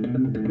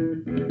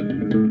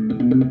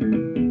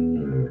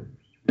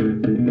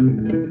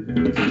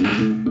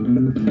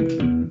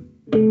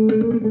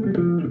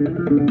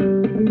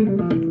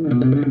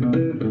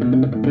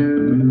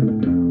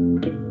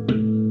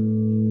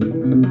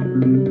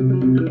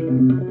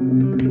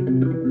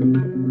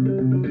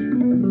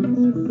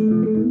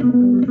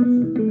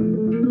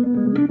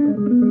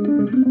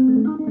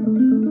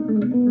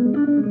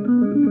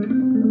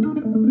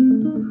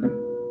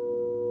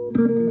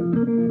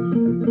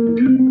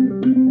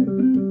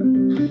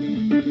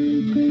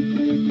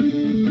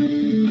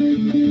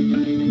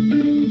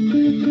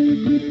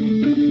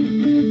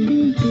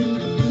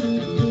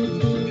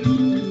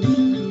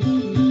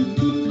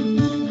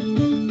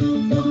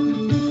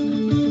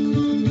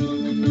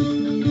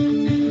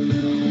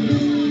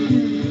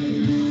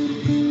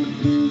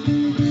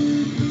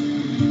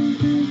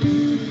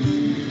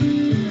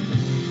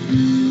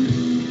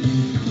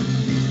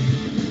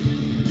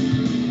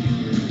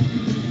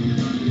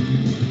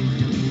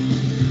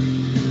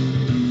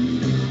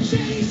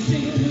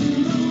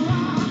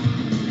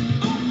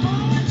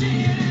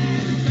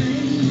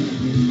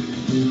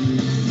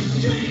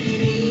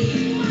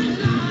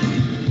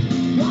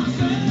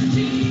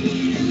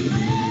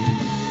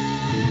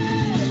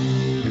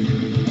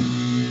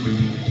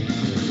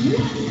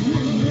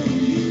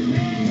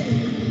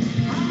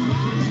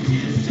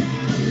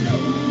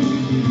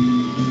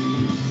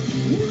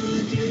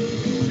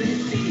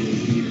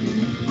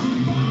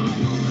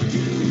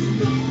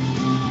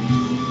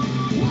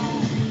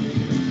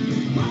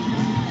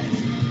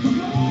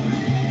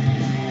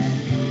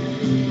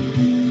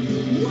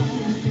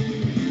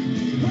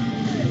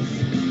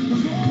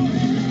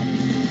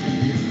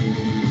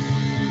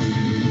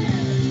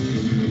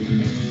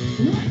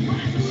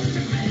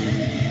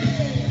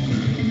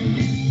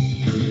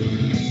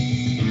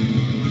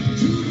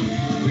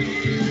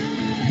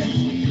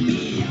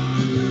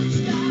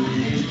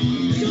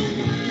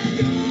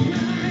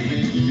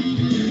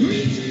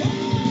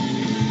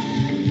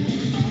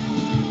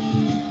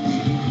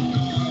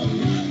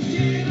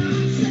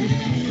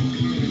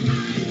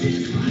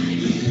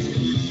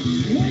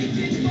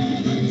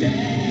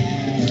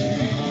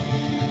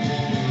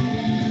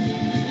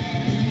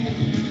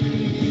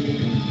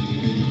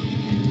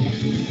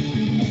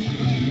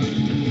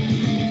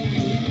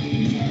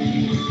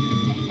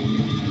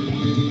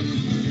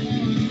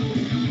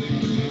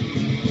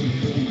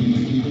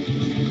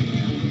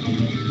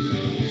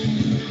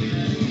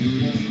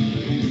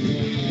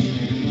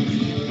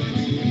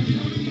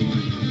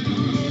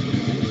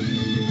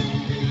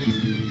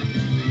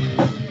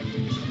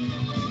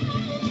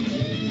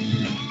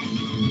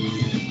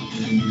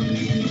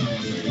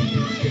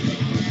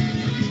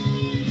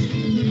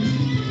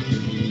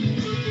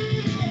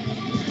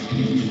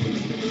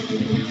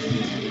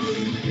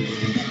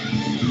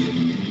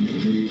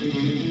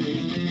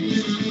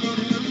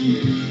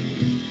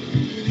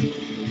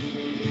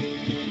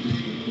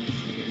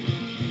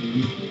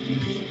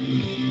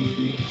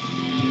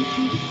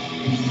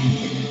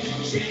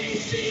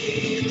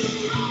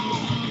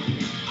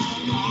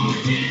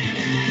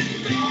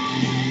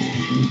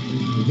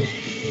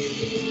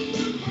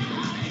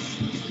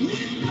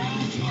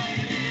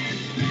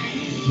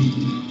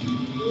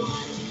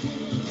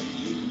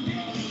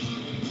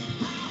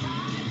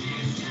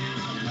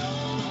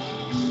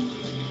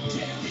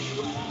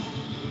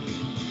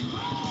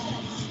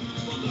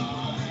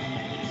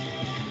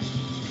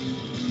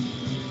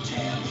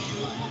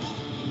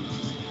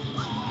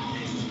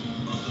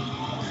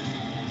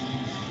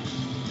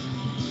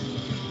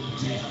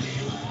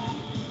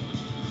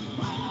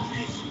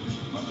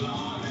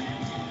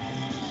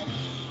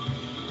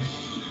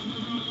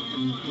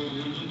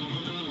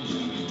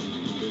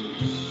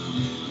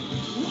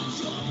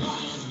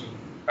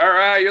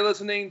 right, you're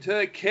listening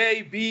to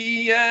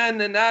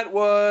KBN, and that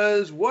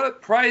was What a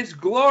Price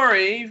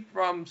Glory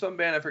from some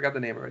band. I forgot the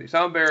name already.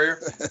 Sound Barrier.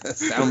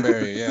 Sound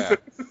Barrier, yeah.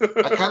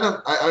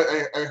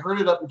 I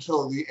heard it up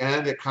until the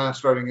end. It kind of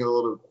started to get a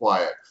little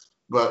quiet.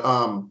 But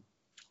I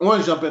want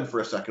to jump in for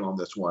a second on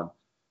this one.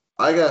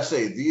 I got to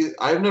say,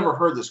 I've never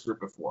heard this group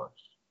before.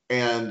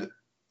 And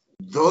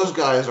those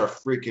guys are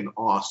freaking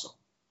awesome.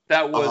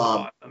 That was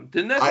awesome.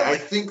 Didn't that? I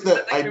think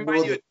that I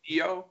remind you of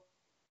Dio?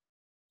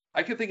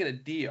 I kept thinking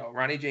of Dio,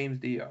 Ronnie James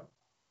Dio.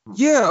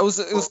 Yeah, it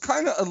was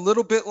kind of a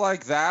little bit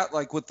like that,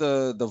 like with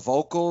the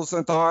vocals,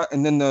 I thought,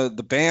 and then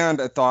the band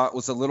I thought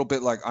was a little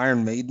bit like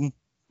Iron Maiden.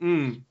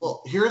 Mm.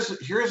 Well,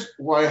 here's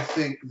why I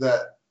think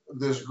that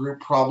this group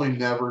probably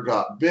never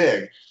got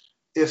big.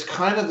 It's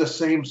kind of the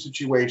same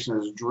situation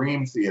as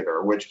Dream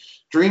Theater,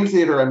 which Dream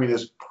Theater, I mean,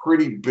 is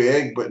pretty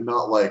big, but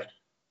not like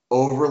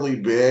overly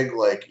big,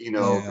 like, you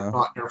know,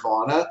 not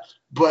Nirvana.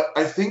 But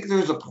I think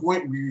there's a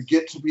point where you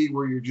get to be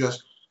where you're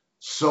just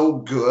so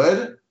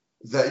good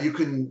that you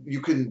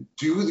can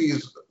do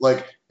these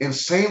like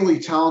insanely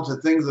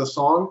talented things in a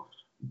song,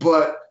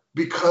 but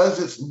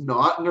because it's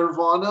not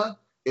Nirvana,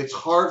 it's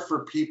hard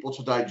for people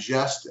to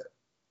digest it.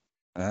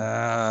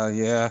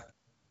 Yeah.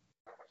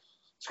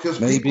 Because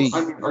people,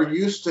 I mean, are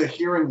used to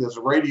hearing this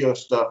radio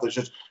stuff that's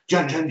just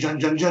jun jun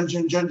jun jun jun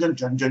jun jun jun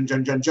jun jun jun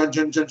jun jun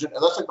jun jun jun,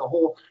 and that's like the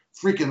whole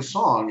freaking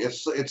song.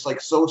 It's like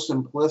so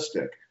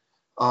simplistic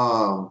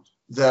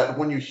that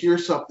when you hear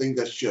something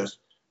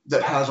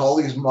that has all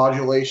these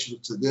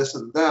modulations to this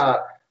and that,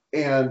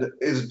 and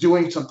is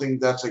doing something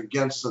that's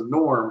against the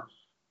norm,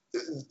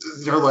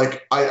 they're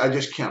like, I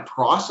just can't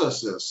process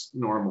this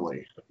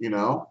normally, you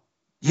know?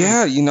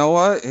 Yeah, you know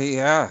what?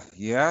 Yeah.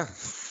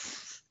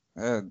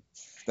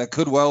 That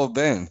could well have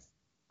been.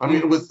 I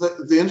mean, with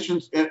the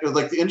instance,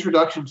 like the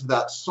introduction to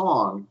that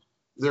song,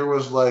 there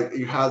was like,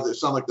 it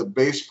sounded like the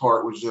bass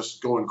part was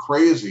just going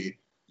crazy.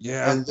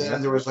 Yeah. And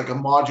then there was like a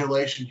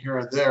modulation here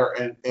and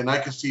there, and I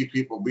could see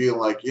people being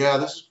like, yeah,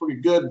 this is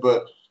pretty good,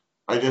 but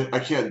I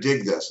can't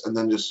dig this, and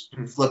then just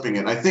flipping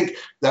it. I think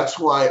that's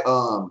why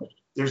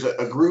there's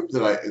a group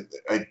that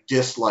I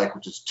dislike,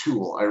 which is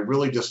Tool. I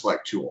really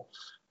dislike Tool.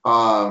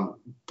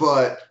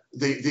 But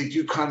they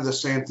do kind of the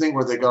same thing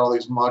where they got all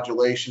these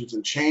modulations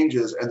and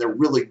changes, and they're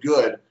really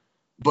good.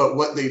 But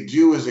what they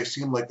do is they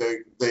seem like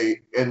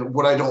they and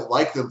what I don't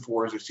like them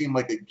for is they seem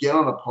like they get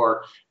on a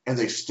part and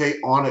they stay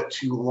on it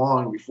too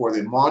long before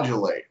they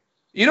modulate.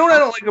 You know what I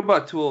don't like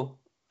about Tool?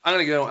 I'm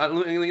going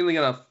to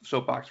get a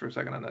soapbox for a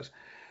second on this.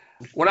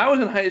 When I was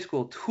in high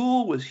school,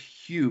 Tool was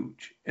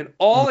huge. And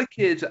all the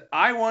kids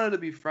I wanted to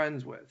be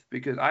friends with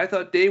because I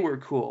thought they were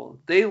cool.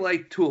 They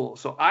liked Tool.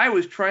 So I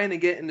was trying to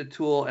get into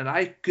Tool, and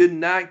I could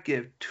not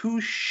give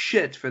two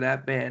shits for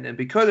that band. And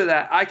because of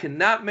that, I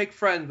cannot make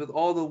friends with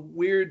all the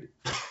weird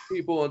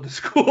people at the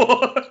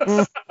school.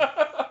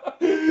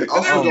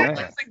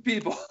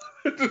 People.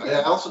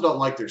 I also don't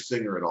like their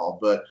singer at all.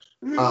 But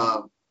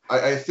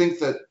I think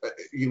that,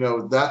 you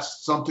know,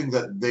 that's something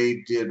that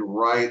they did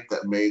right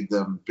that made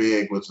them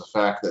big, was the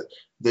fact that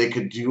they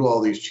could do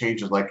all these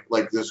changes,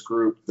 like this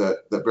group that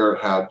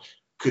Barrett had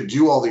could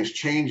do all these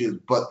changes,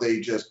 but they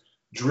just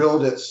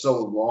drilled it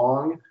so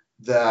long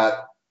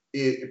that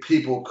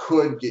people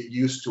could get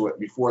used to it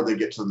before they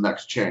get to the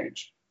next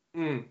change.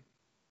 Mm.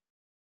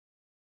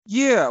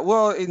 Yeah,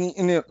 well,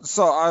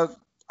 so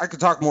I could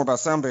talk more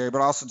about Sound Barrier,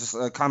 but also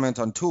just comment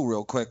on Tool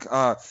real quick.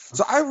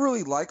 So I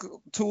really like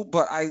Tool,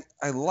 but I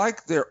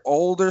like their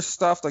older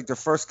stuff, like their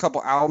first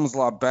couple albums a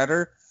lot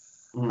better.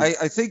 Mm.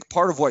 I think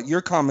part of what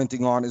you're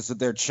commenting on is that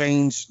they're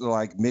changed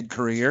like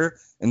mid-career,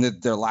 and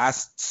that their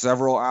last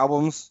several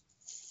albums,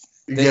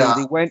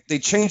 they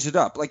changed it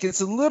up. Like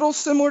it's a little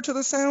similar to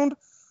the sound,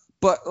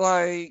 but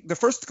like the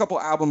first couple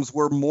albums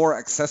were more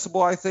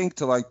accessible, I think,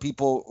 to like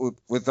people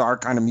with our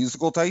kind of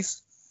musical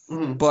taste.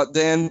 Mm-hmm. But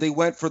then they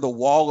went for the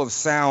wall of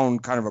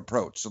sound kind of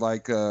approach,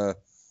 like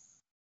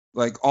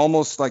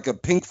almost like a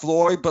Pink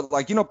Floyd, but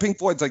like, you know, Pink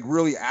Floyd's like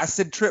really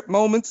acid trip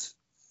moments.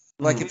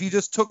 Mm-hmm. Like if you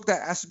just took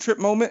that acid trip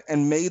moment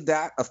and made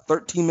that a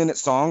 13-minute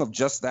song of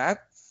just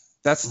that,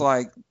 that's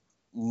like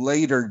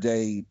later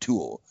day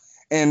Tool.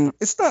 And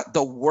it's not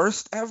the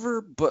worst ever,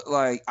 but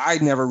like I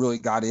never really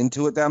got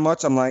into it that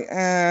much. I'm like,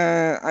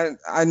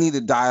 I need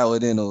to dial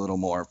it in a little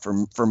more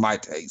for my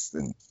taste.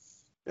 And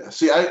yeah,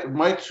 see,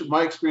 my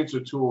experience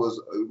with Tool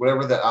was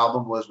whatever the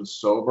album was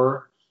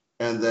Sober,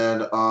 and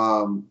then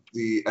I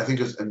think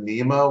it was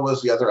Anima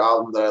was the other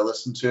album that I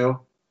listened to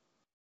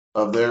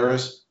of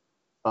theirs,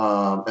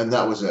 and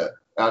that was it.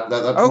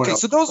 Okay,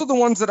 so those are the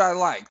ones that I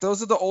like.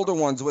 Those are the older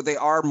ones where they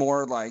are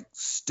more like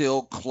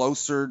still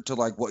closer to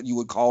like what you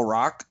would call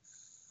rock.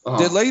 Uh-huh.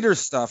 The later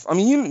stuff, I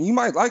mean, you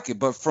might like it,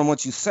 but from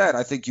what you said,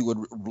 I think you would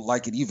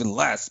like it even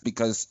less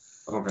because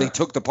they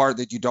took the part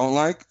that you don't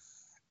like.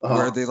 Uh-huh.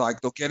 Where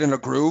they'll get in a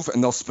groove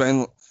and they'll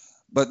spend,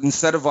 but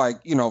instead of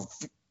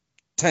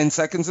 10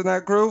 seconds in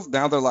that groove,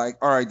 now they're like,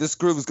 all right, this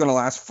groove is going to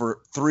last for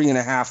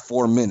 3.5,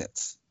 4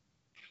 minutes.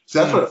 So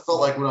that's what it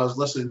felt like when I was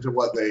listening to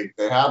what they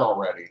had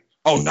already.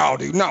 Oh no,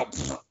 dude, no,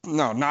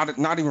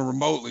 not even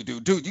remotely,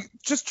 dude. Dude, you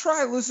just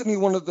try listening to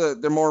one of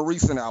their more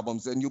recent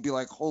albums, and you'll be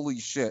like, holy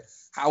shit,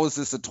 how is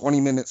this a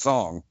 20-minute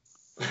song?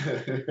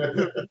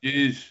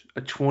 Jeez,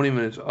 a 20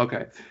 minutes.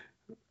 Okay.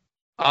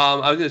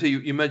 I was gonna say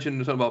you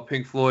mentioned something about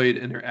Pink Floyd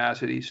and their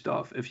acidy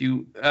stuff. If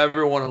you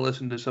ever want to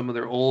listen to some of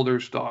their older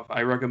stuff,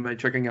 I recommend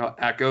checking out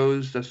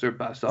Echoes. That's their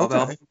best of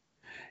album.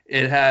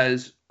 It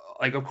has,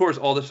 like, of course,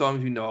 all the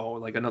songs you know,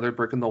 like Another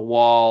Brick in the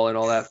Wall and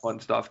all that fun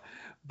stuff.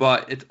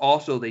 But it's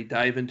also, they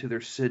dive into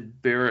their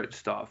Syd Barrett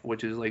stuff,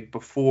 which is like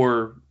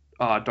before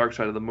Dark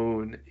Side of the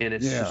Moon, and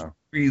it's just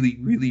really,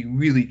 really,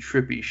 really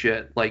trippy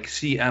shit. Like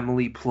See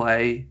Emily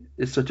Play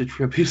is such a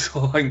trippy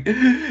song,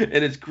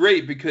 and it's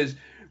great because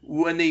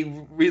when they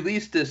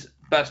released this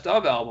best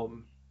of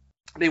album,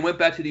 they went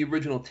back to the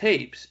original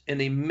tapes and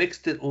they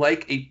mixed it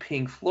like a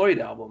Pink Floyd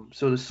album,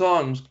 so the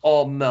songs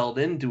all meld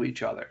into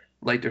each other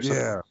like there's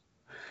something.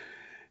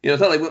 You know,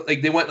 it's not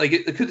like they went like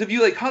it, because if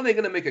you like, how are they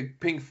gonna make a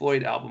Pink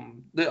Floyd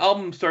album? The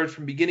album starts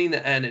from beginning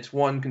to end. It's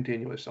one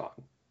continuous song.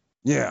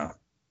 Yeah.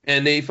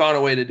 And they found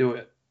a way to do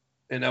it,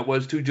 and that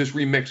was to just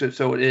remix it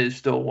so it is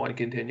still one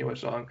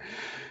continuous song.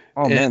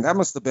 Oh man, that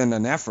must have been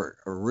an effort,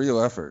 a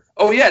real effort.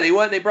 Oh yeah,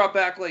 they brought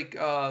back like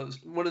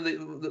one of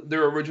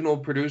their original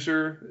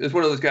producer. It's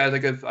one of those guys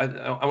like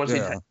I want to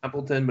say Ted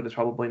Templeton, but it's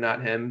probably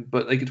not him.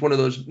 But like it's one of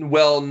those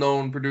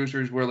well-known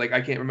producers where like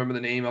I can't remember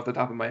the name off the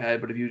top of my head.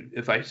 But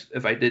if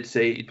I did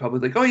say, you'd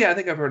probably like, oh yeah, I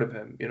think I've heard of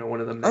him. You know, one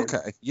of them names.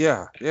 Okay,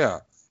 yeah,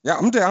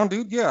 I'm down,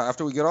 dude. Yeah,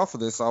 after we get off of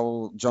this, I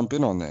will jump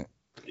in on that.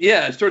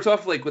 Yeah, it starts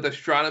off like with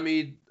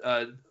Astronomy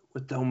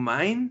with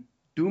Domine.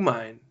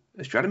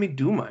 Astronomy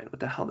Domine.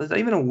 What the hell? Is that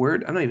even a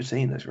word? I'm not even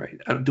saying this right.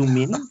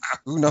 Domine?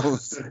 Who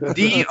knows? Domine.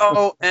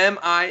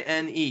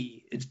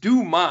 It's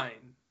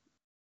Domine.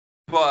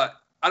 But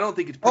I don't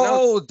think it's pronounced.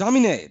 Oh,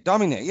 Domine.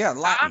 Yeah,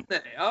 Latin.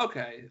 Domine.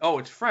 Okay. Oh,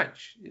 it's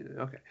French.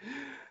 Okay.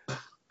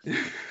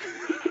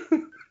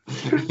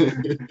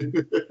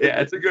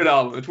 Yeah, it's a good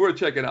album. It's worth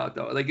checking out,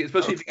 though. Like,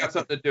 especially if you got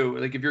something to do.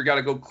 Like, if you're got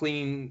to go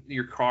clean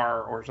your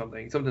car or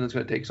something that's going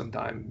to take some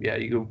time. Yeah,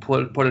 you can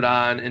put it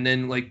on, and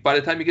then like by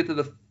the time you get to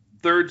the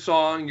third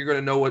song, you're gonna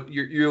know what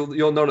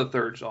you'll know the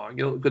third song.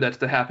 Because that's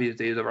The Happiest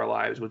Days of Our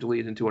Lives, which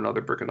leads into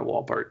Another Brick in the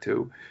Wall Part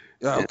 2.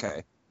 Yeah,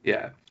 okay.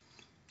 Yeah,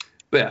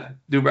 but yeah,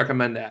 do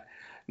recommend that.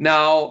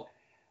 Now,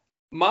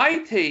 my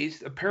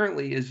taste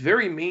apparently is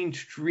very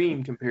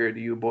mainstream compared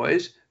to you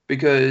boys,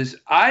 because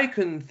I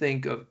couldn't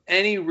think of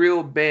any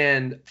real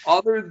band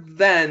other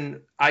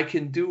than I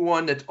can do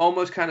one that's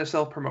almost kind of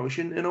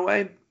self-promotion in a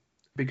way,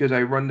 because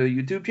I run the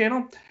YouTube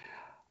channel,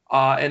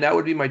 and that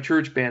would be my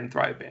church band,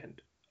 Thrive Band.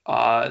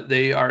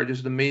 They are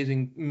just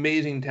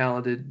amazing,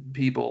 talented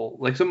people.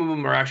 Like some of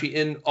them are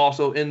actually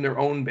also in their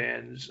own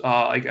bands.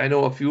 Like I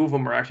know a few of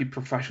them are actually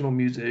professional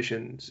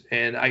musicians,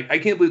 and I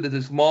can't believe that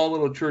this small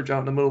little church out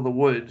in the middle of the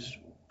woods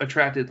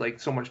attracted like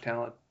so much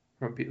talent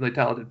from like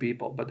talented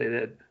people, but they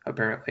did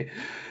apparently.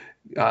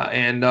 So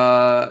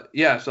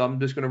I'm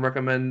just gonna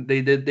recommend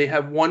they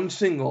have one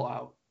single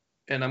out,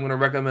 and I'm gonna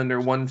recommend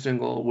their one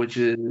single, which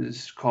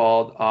is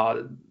called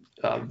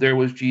There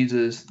Was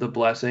Jesus, The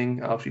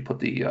Blessing. I'll actually put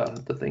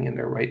the thing in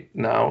there right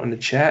now in the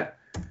chat.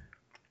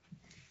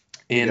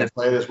 And you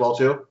play it as well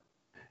too?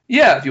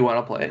 Yeah, if you want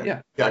to play it,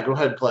 yeah. Yeah, go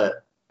ahead and play it.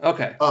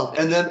 Okay.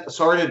 And then,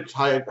 sorry to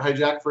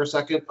hijack for a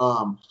second.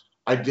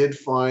 I did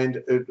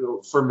find,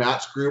 for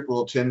Matt's group,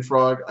 Little Tin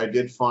Frog, I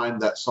did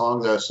find that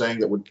song that I was saying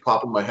that would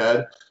pop in my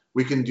head.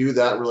 We can do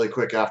that really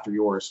quick after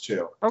yours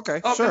too. Okay.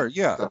 Sure,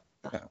 yeah.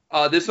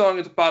 This song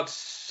is about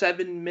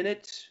 7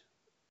 minutes.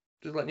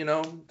 Just letting you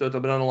know, so it's a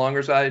bit on the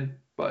longer side,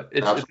 but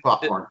it's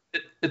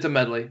a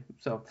medley.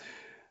 So,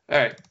 all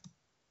right.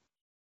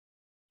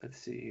 Let's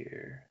see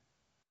here.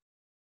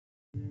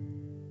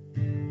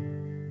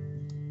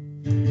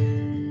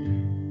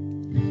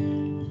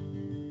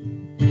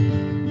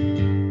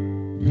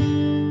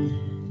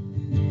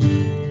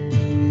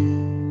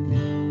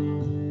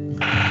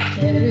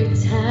 Every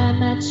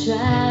time I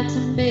try to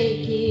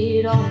make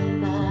it on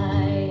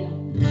my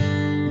own,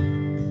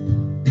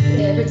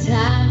 every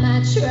time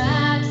I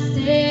try to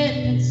stand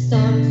and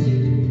start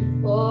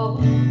to fall,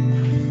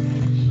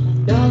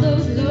 and all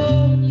those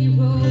lonely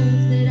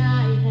roads that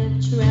I have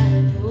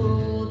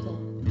traveled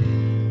on,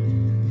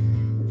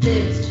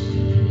 there's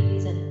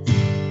Jesus.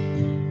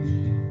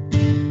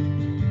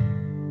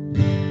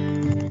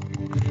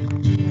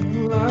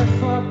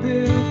 Life I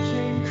built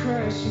came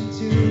crashing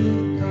to the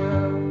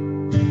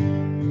ground.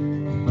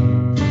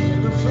 And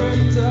the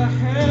friends I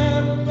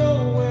had were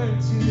nowhere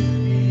to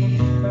be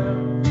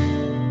found.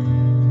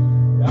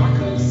 I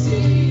couldn't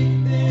see it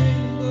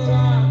then, but I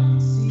can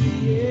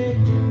see it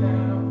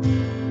now.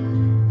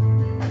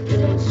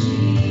 Little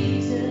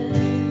Jesus.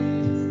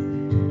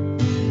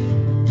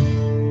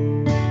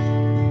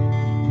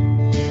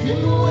 In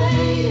the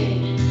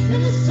waiting, in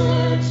the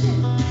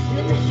searching,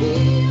 in the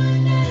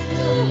healing and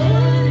the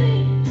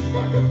hurting,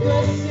 like a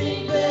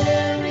blessing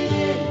buried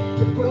in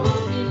the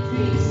broken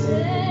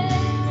pieces.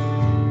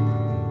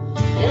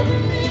 Every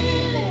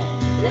minute,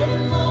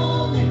 every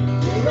moment,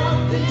 where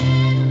I've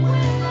been,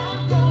 where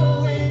I'm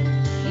going,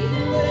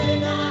 even when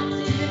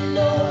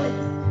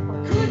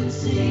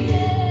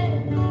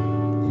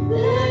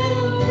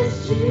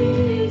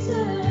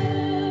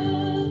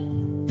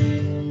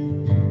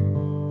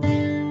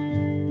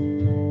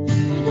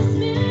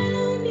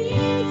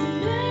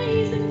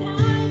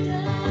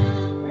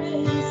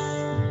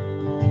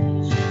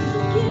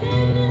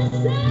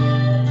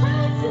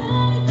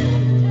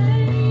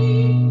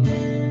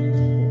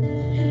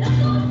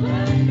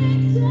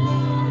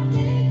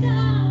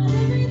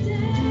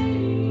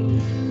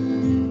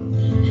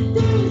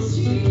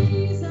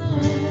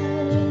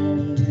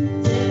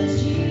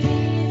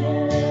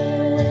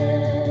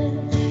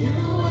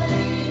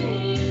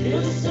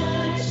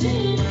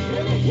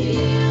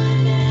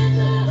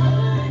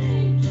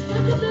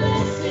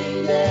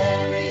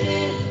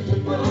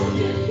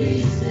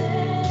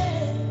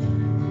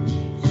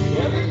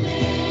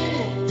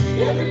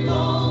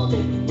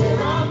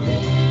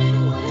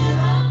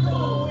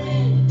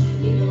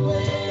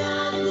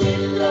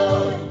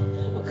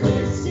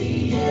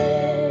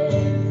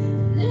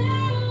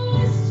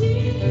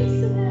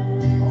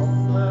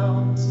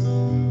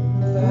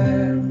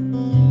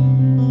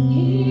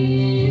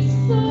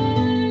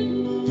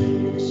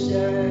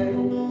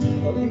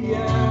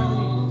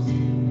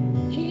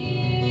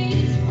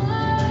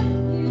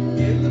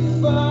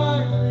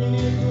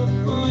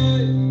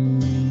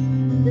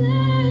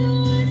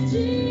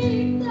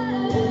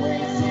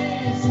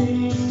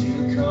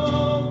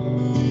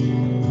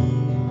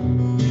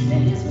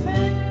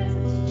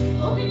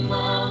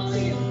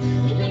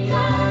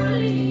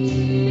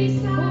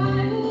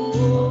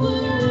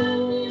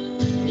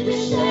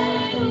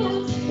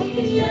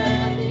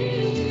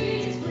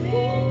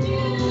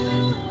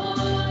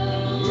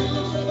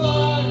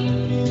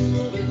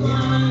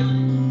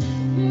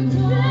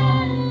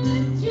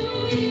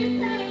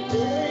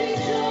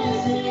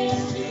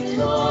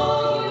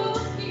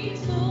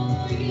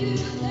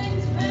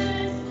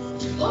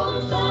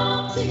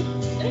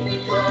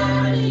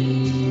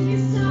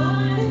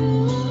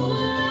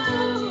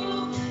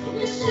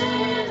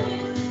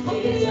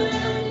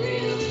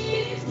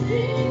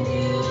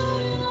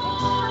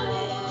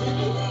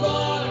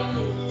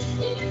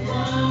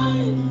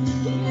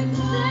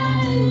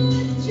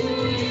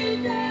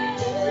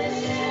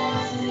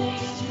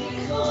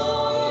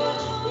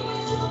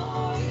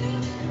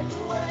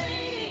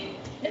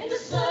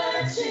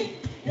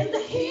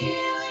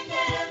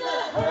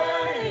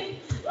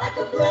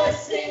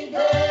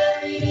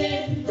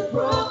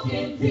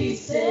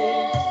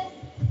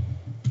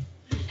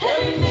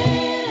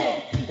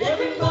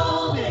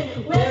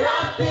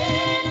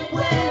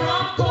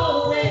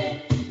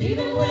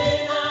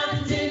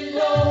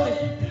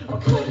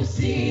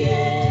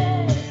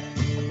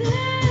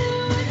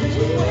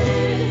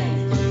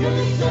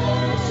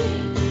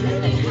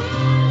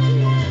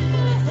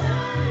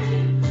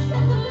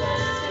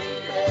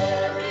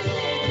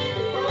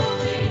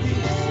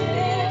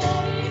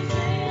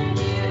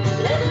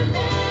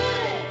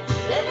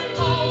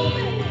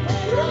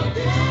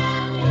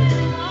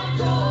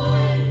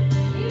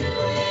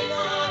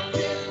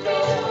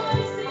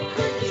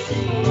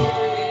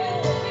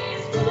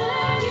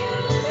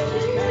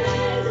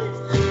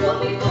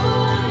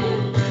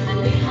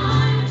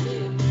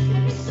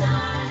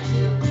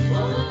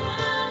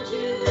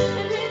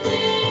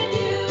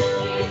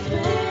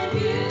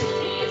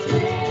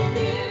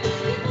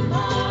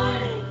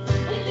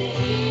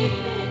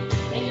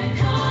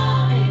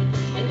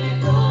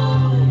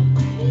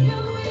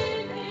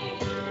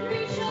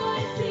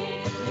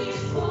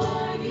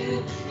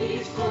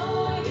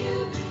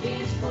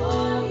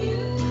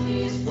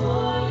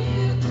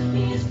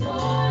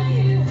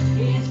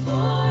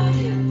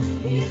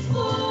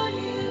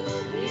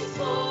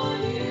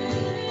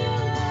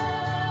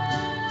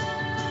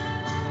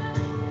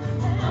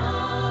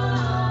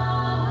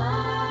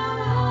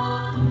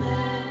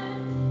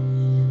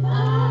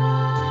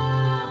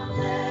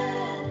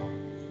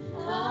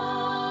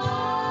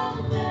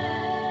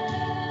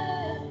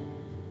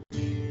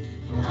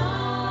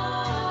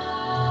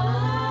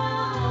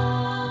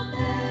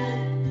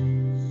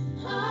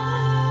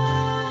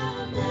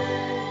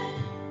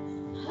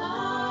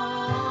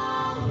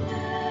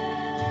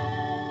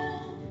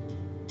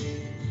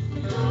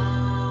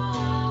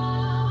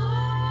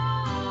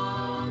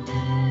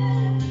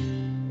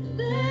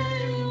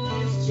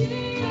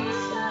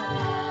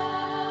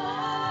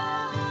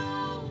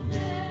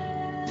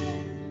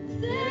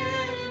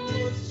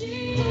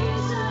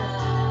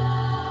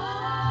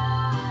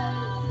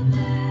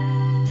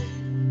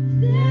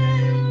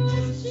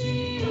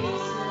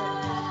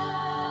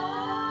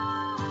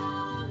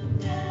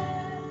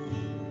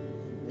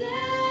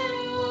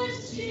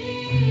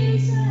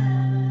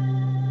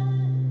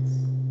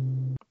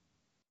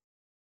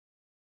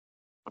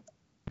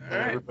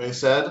Everybody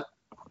said,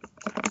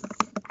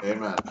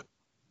 "Amen."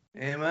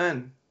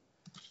 Amen.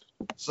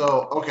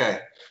 So, okay,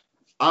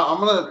 I'm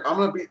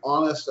gonna be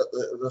honest at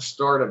the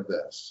start of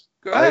this.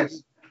 Go ahead.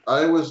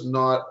 I was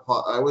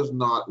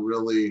not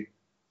really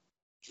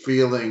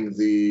feeling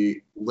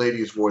the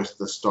lady's voice at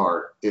the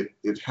start.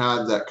 It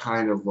had that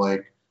kind of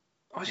like.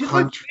 Oh, she's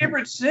country. my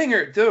favorite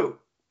singer too.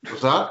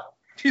 What's that?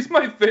 She's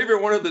my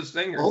favorite one of the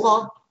singers.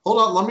 Hold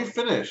on. Let me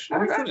finish.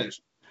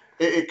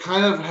 It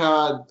kind of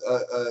had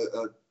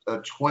a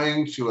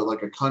twang to it,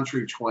 like a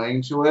country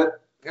twang to it.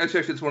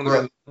 Actually, it's one of the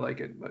reasons I like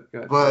it. But go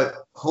ahead.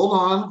 But hold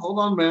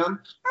on, man.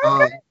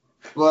 Okay.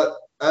 But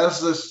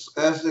as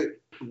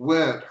it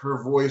went,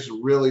 her voice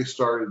really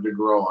started to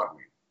grow on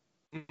me.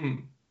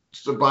 Mm-hmm.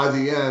 So by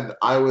the end,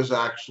 I was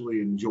actually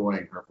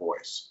enjoying her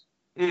voice.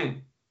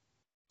 Mm.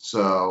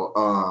 So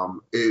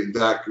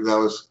that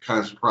was kind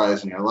of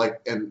surprising. I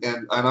like and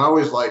I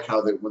always like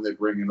how when they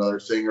bring in other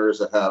singers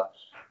that have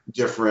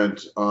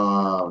different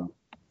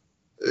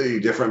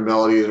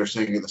melodies or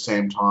singing at the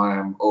same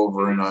time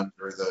over and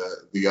under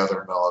the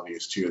other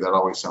melodies too. That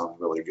always sounds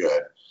really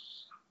good.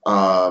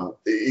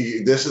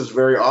 This is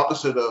very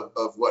opposite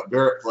of what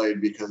Barrett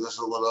played because this is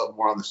a little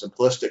more on the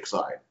simplistic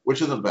side,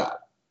 which isn't bad.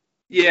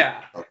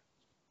 Yeah. But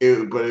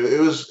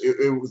it was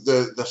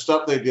the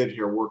stuff they did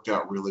here worked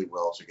out really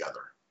well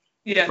together.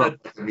 Yeah. From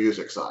the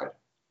music side.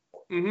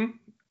 Mm-hmm.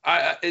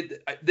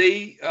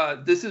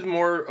 This is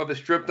more of a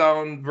stripped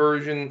down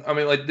version. I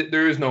mean, like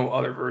there is no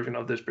other version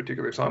of this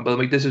particular song, but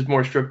like this is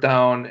more stripped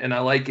down, and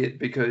I like it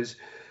because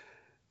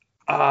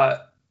I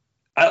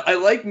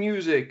like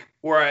music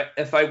where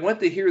if I went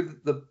to hear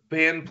the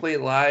band play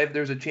live,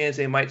 there's a chance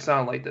they might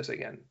sound like this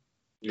again.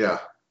 Yeah.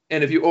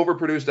 And if you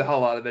overproduce the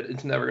hell out of it,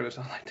 it's never going to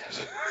sound like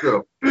this.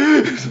 True.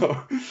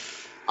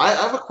 I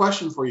have a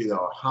question for you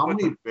though. How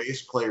many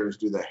bass players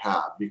do they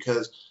have?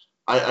 Because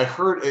I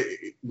heard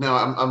now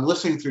I'm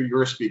listening through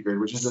your speaker,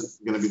 which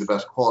isn't going to be the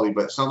best quality,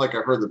 but it sounded like I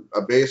heard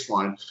a bass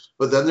line.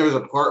 But then there was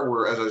a part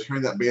where, as I was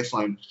hearing that bass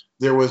line,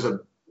 there was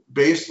a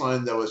bass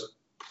line that was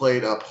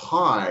played up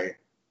high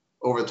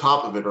over the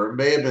top of it, or it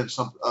may have been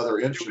some other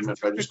instrument.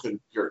 I just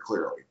couldn't hear it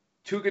clearly.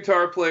 2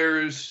 guitar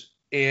players,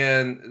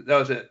 and that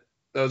was it.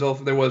 That was all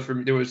there was.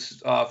 There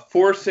was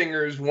 4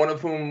 singers, one of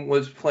whom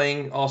was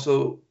playing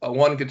also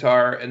one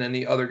guitar, and then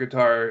the other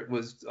guitar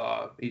was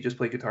he just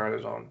played guitar on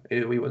his own.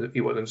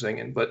 He wasn't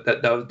singing, but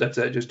that's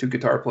it. Just 2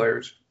 guitar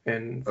players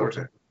and 4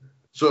 singers.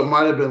 So it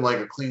might have been like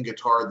a clean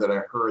guitar that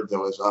I heard that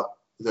was up,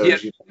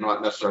 was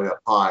not necessarily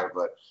up high,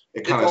 but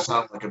it kind of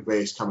sounded like a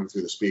bass coming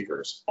through the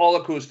speakers. All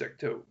acoustic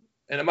too,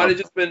 and it might have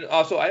just been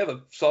also. I have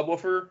a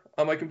subwoofer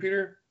on my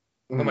computer.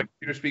 On my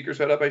computer speaker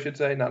setup, I should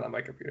say, not on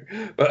my computer,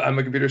 but on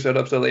my computer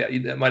setup. So yeah,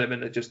 it might have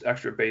been just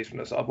extra bass from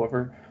the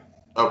subwoofer.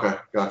 Okay,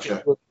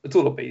 gotcha. It's a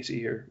little bassy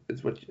here.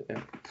 Is what.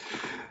 Yeah.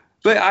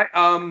 But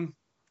I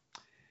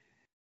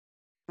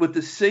with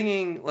the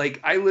singing,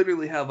 like I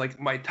literally have like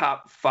my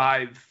top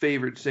 5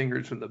 favorite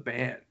singers from the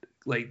band.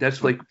 Like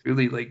that's like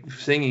really like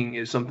singing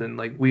is something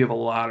like we have a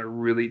lot of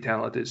really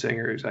talented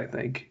singers, I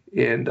think,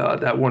 and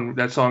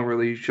that song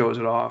really shows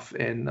it off,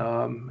 and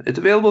it's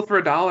available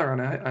for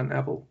 $1 on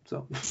Apple,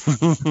 so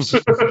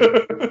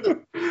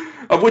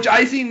of which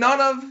I see none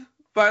of,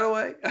 by the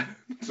way.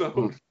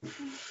 So,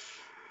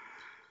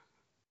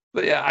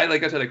 but yeah,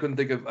 like I said, I couldn't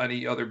think of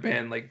any other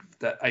band like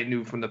that I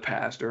knew from the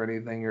past or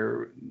anything,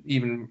 or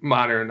even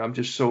modern. I'm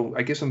just so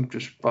I guess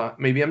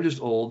maybe I'm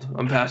just old.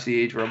 I'm past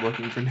the age where I'm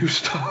looking for new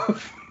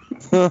stuff.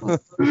 What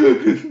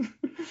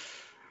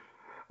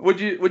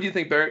do you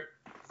think, Barrett?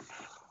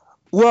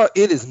 Well,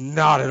 it is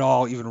not at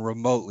all even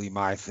remotely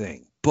my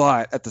thing.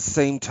 But at the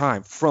same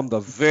time, from the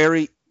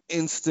very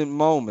instant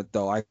moment,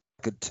 though, I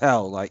could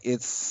tell like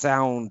it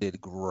sounded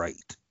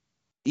great.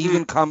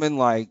 Even coming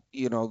like,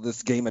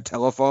 this game of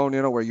telephone,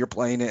 where you're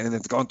playing it and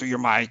it's going through your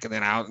mic and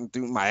then out and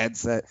through my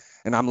headset,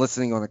 and I'm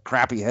listening on a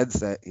crappy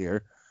headset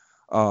here.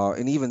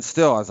 And even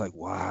still, I was like,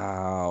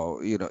 wow,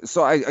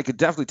 so I could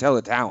definitely tell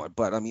the talent,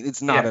 but I mean,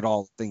 it's not at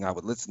all the thing I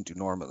would listen to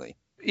normally.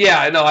 Yeah,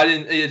 I know. I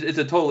didn't. It's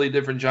a totally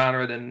different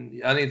genre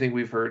than anything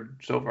we've heard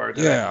so far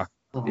today. Yeah.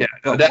 Yeah.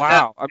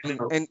 Wow. I mean,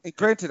 and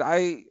granted,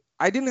 I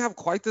didn't have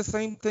quite the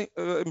same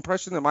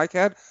impression that Mike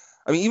had.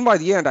 I mean, even by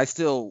the end, I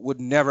still would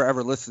never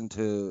ever listen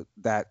to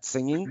that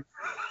singing.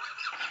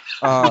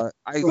 I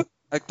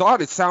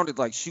thought it sounded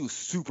like she was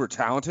super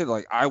talented.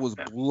 Like I was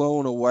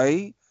blown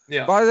away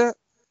by that.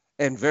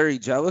 And very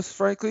jealous,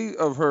 frankly,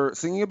 of her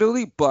singing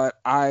ability, but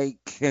I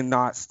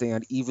cannot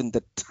stand even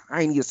the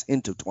tiniest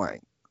hint of twang.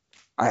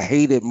 I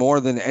hate it more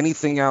than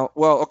anything else.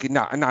 Well, okay,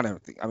 not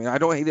everything. I mean, I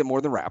don't hate it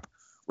more than rap.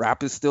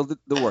 Rap is still the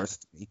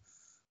worst to me.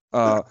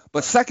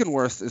 But second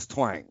worst is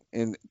twang,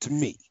 and to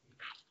me.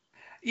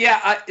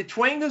 Yeah,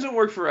 twang doesn't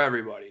work for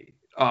everybody.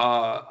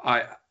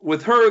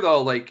 With her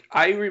though, like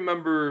I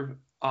remember.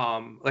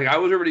 Like I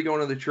was already going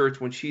to the church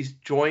when she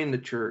joined the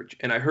church,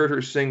 and I heard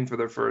her sing for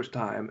the first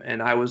time,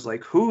 and I was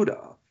like, "Who the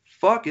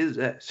fuck is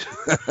this?"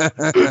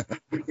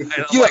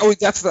 Yeah, like,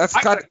 that's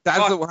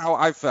how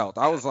I felt.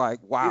 I was like,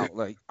 "Wow!"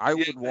 Like I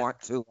would want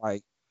to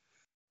like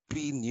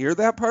be near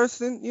that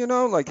person,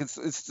 Like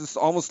it's just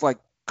almost like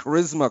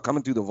charisma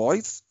coming through the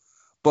voice.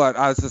 But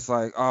I was just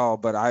like, oh,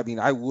 but I mean,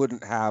 I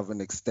wouldn't have an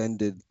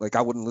extended like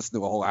I wouldn't listen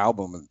to a whole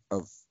album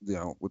of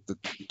with the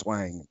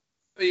twang.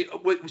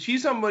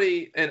 She's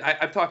somebody, and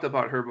I've talked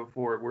about her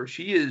before, where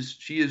she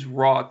is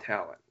raw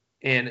talent.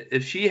 And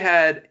if she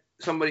had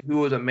somebody who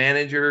was a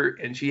manager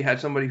and she had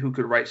somebody who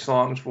could write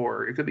songs for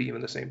her, it could be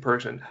even the same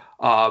person.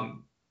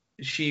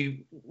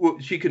 She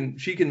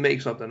can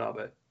make something of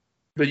it.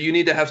 But you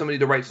need to have somebody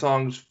to write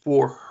songs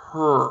for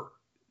her.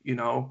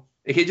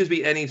 It can't just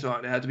be any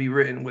song. It has to be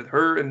written with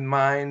her in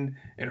mind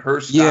and her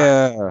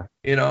style.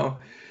 Yeah.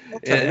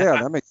 Okay,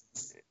 that makes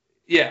sense.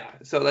 Yeah.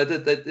 So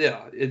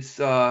it's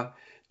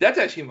that's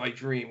actually my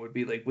dream would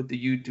be like with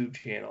the YouTube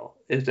channel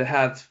is to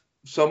have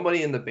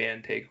somebody in the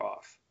band take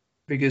off,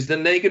 because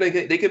then they can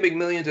make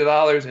millions of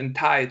dollars and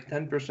tithe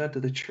 10% to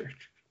the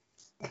church.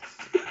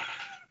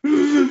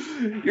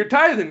 You're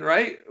tithing,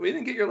 right? We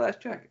didn't get your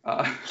last check.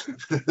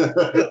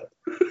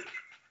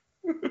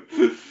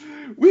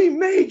 We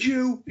made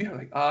you.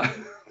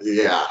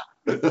 Yeah.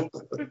 Wouldn't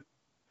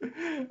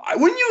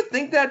you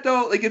think that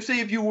though? Like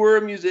if you were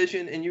a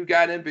musician and you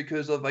got in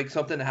because of like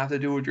something to have to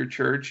do with your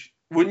church,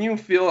 wouldn't you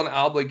feel an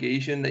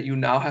obligation that you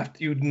now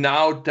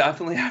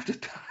definitely have to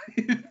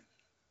tithe?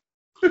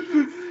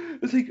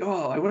 It's like,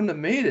 oh, I wouldn't have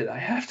made it. I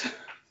have to.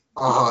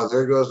 Oh,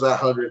 there goes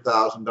that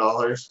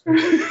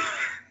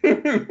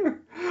 $100,000.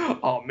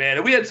 Oh man,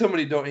 if we had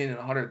somebody donating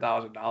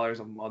 $100,000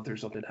 a month or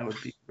something, that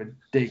would be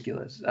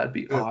ridiculous. That'd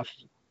be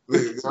awesome.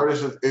 The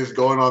artist is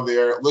going on the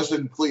air.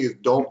 Listen, please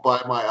don't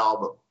buy my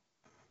album.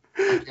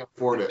 I can't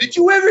afford it. Did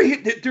you ever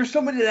hear? There's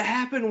somebody that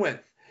happened with.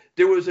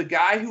 There was a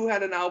guy who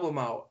had an album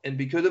out, and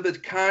because of his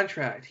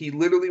contract, he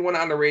literally went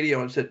on the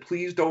radio and said,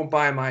 "Please don't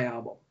buy my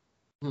album."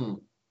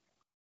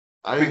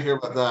 I didn't hear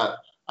about that.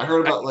 I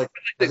heard about like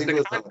I think it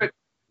was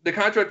the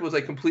contract was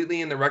like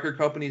completely in the record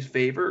company's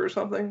favor or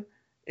something,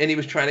 and he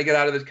was trying to get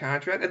out of his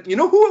contract. And you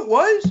know who it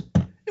was?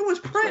 It was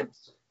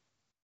Prince.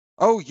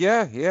 Oh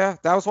yeah.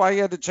 That was why he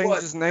had to change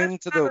his name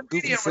to the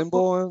goofy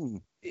symbol.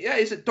 And... Yeah,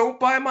 he said, "Don't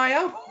buy my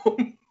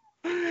album."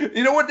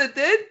 You know what that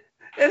did?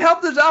 It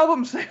helped his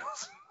album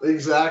sales.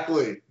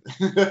 Exactly.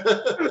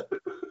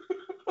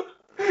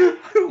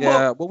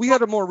 Yeah, well, we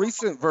had a more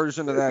recent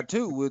version of that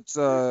too. It's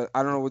I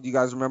don't know what you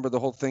guys remember the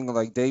whole thing.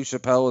 Like Dave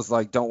Chappelle was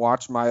like, "Don't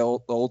watch my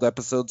old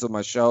episodes of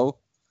my show,"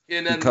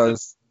 and then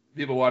because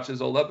people watch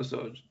his old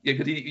episodes. Yeah,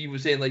 because he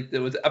was saying like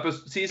there was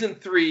season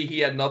 3 he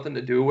had nothing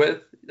to do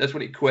with. That's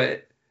when he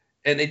quit,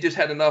 and they just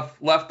had enough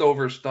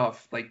leftover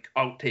stuff like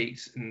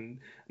outtakes and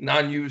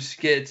non-used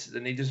skits,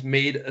 and they just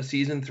made a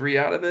season 3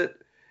 out of it.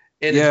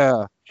 And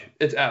yeah,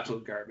 it's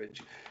absolute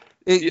garbage.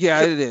 It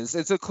is.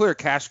 It's a clear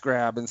cash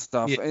grab and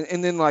stuff. Yeah.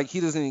 And then, like,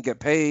 he doesn't even get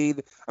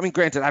paid. I mean,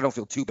 granted, I don't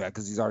feel too bad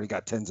because he's already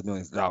got tens of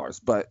millions of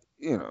dollars. But,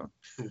 you know,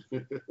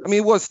 I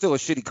mean, it was still a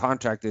shitty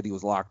contract that he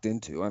was locked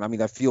into. And, I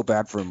mean, I feel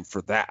bad for him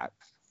for that.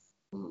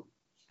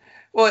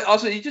 Well,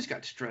 also, he just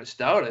got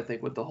stressed out, I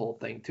think, with the whole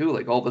thing, too.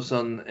 Like, all of a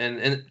sudden,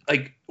 and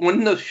like,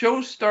 when the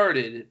show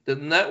started, the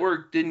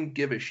network didn't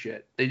give a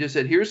shit. They just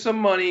said, here's some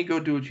money, go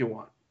do what you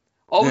want.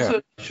 All of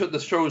a sudden, the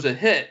show's a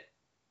hit.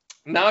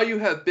 Now you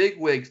have big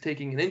wigs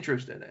taking an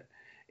interest in it.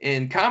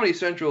 And Comedy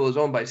Central is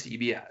owned by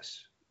CBS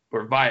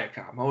or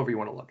Viacom, however you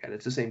want to look at it.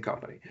 It's the same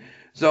company.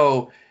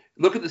 So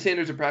look at the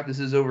standards and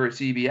practices over at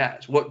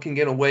CBS. What they can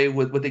get away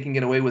with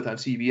on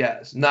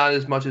CBS. Not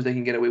as much as they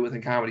can get away with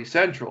in Comedy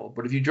Central.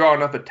 But if you draw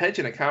enough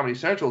attention at Comedy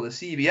Central, the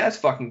CBS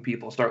fucking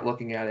people start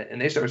looking at it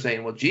and they start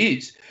saying, well,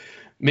 geez,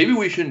 maybe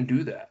we shouldn't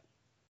do that.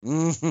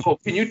 Oh,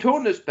 can you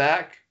tone this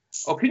back?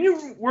 Oh, can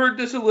you word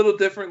this a little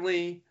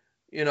differently?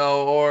 You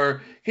know,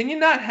 or can you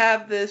not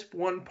have this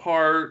one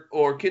part,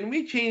 or can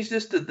we change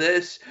this to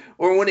this?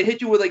 Or when they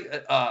hit you with like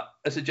a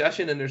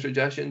suggestion, and their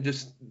suggestion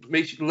just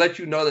let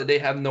you know that they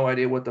have no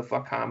idea what the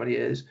fuck comedy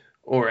is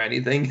or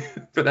anything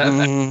for that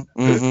matter.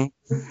 You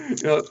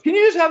know, can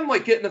you just have them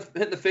like hit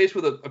in the face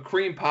with a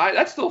cream pie?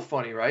 That's still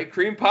funny, right?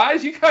 Cream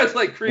pies? You guys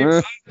like cream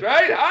pies,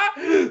 right?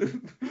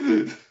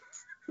 Huh?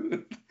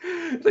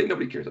 It's like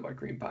nobody cares about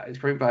cream pies.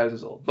 Cream pies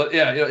is old, but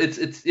yeah, you know,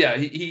 it's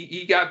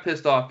he got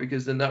pissed off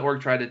because the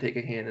network tried to take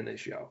a hand in his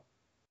show,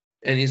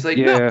 and he's like,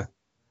 no,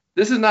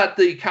 this is not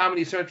the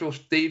Comedy Central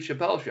Dave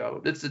Chappelle show.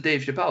 It's the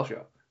Dave Chappelle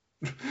show.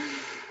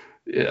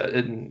 Yeah,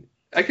 and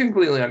I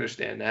completely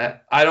understand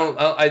that.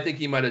 I think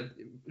he might have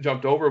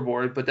jumped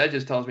overboard, but that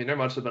just tells me there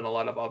must have been a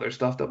lot of other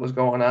stuff that was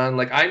going on.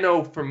 Like I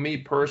know for me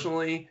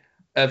personally,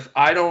 if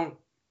I don't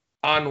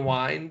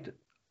unwind,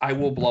 I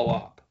will blow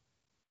up.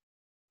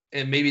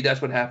 And maybe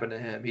that's what happened to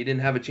him. He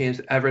didn't have a chance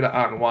ever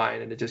to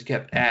unwind, and it just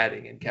kept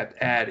adding and kept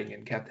adding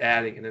and kept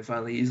adding. And then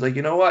finally he's like,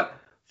 you know what?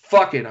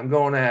 Fuck it. I'm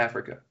going to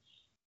Africa.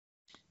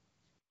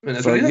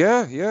 So,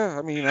 yeah.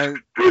 I mean, I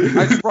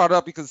just brought it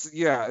up because,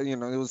 you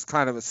know, it was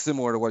kind of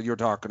similar to what you're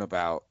talking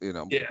about, you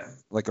know,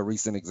 like a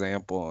recent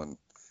example. And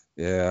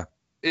Yeah.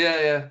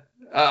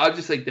 I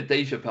just like the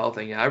Dave Chappelle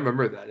thing. Yeah, I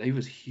remember that. He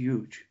was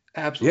huge.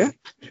 Absolutely.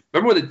 Yeah.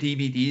 Remember when the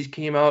DVDs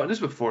came out? And this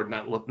was before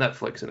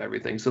Netflix and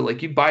everything. So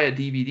like you buy a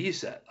DVD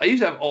set. I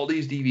used to have all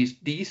these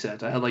DVD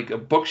sets. I had like a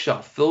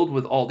bookshelf filled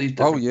with all these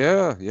different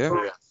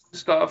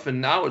stuff.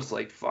 And now it's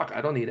like, fuck,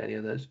 I don't need any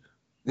of this.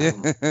 Yeah.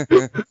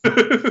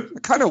 I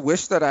kind of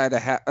wish that I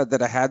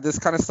had this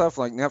kind of stuff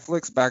like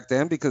Netflix back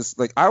then, because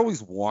like I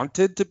always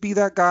wanted to be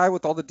that guy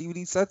with all the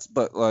DVD sets,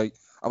 but like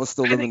I was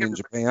still living in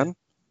Japan.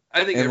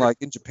 Like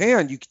in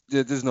Japan,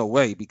 there's no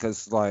way,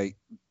 because like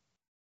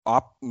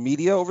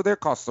media over there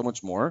costs so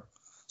much more.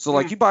 So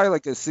like you buy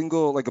like a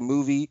single, like a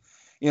movie,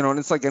 you know, and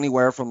it's like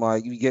anywhere from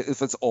like, you get,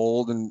 if it's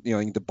old and, you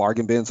know, the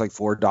bargain bin, it's like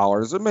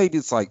 $4, or maybe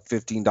it's like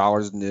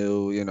 $15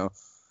 new, you know,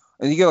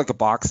 and you get like a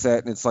box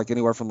set and it's like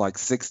anywhere from like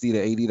 $60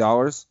 to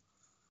 $80.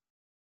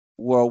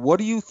 Well, what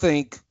do you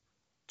think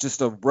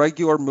just a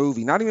regular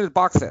movie, not even a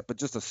box set, but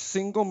just a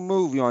single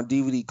movie on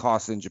DVD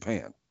costs in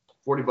Japan?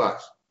 $40.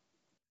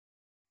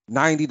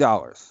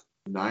 $90.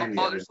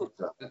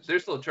 They're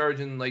still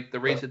charging like the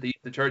rates that they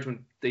used to charge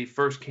when they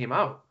first came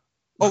out.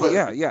 Oh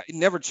yeah, it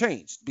never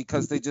changed,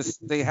 because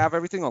they have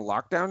everything on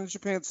lockdown in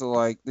Japan. So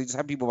like they just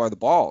have people by the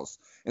balls,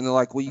 and they're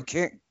like, well, you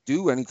can't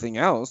do anything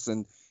else,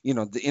 and you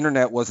know the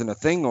internet wasn't a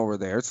thing over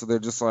there, so they're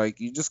just like,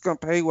 you're just gonna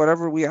pay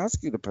whatever we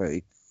ask you to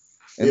pay.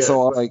 And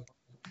so like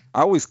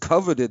I always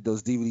coveted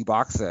those DVD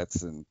box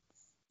sets,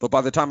 but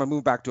by the time I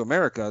moved back to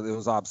America, it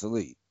was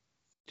obsolete.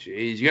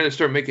 Jeez, you got to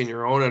start making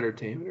your own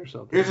entertainment or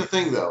something. Here's the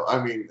thing, though.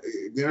 I mean,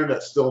 the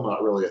internet's still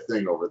not really a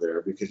thing over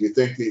there, because you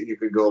think that you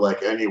could go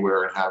like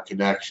anywhere and have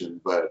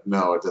connection, but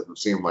no, it doesn't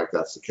seem like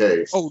that's the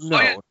case. Oh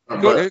no,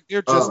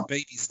 they're just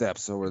baby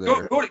steps over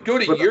there. Go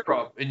to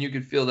Europe and you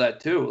could feel that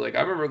too. Like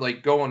I remember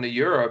like going to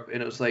Europe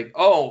and it was like,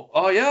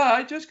 oh yeah,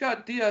 I just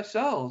got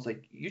DSL. It's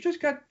like, you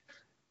just got,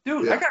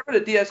 dude, I got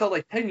rid of DSL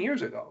like 10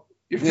 years ago.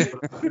 Let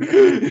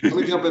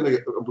me jump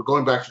into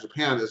going back to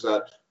Japan. Is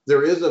that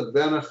there is a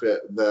benefit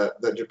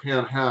that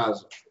Japan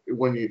has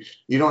when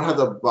you don't have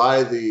to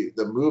buy the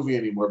movie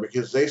anymore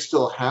because they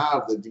still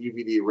have the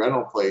DVD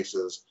rental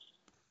places.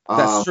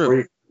 That's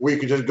true. Where you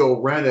could just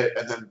go rent it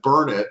and then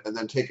burn it and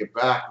then take it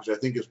back, which I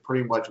think is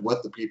pretty much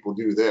what the people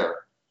do there.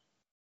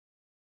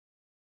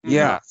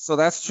 Yeah, so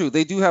that's true.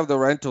 They do have the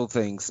rental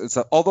things.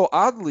 Although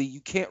oddly,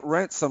 you can't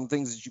rent some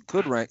things that you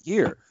could rent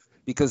here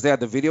because they had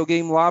the video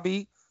game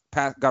lobby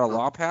got a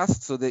law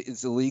passed, so that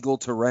it's illegal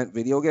to rent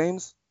video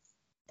games.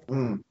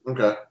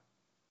 Okay.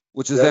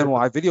 Which is then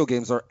why video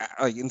games are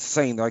like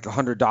insane. They're like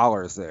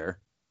 $100 there.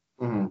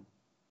 Mm-hmm.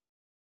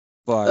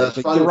 But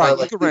you're right.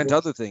 You can rent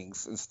other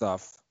things and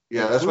stuff.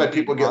 Yeah, that's why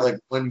people get like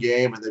one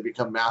game and they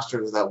become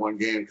masters of that one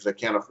game because they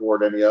can't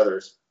afford any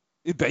others.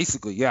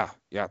 Basically, yeah.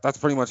 That's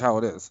pretty much how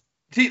it is.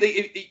 See,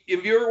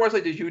 if you ever watch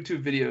like these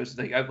YouTube videos,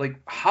 like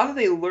how do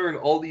they learn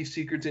all these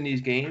secrets in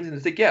these games? And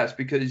it's like, yes,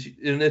 because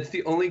it's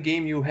the only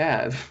game you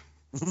have.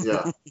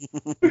 Yeah.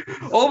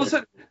 All of a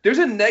sudden, there's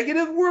a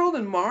negative world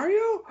in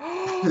Mario?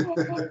 How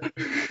do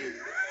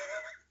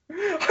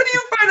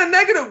you find a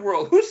negative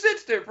world? Who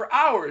sits there for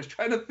hours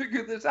trying to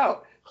figure this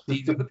out?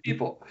 These are the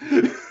people.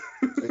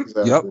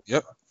 Exactly.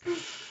 Yep.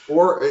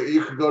 Or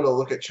you could go to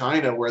look at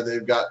China where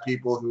they've got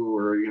people who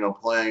are,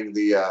 playing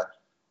the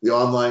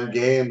online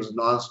games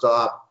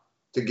nonstop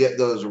to get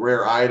those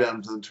rare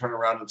items and turn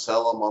around and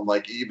sell them on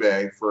like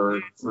eBay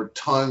for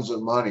tons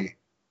of money.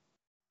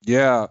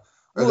 Yeah.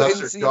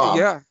 That's their job.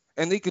 Yeah.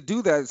 And they could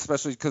do that,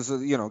 especially because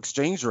of,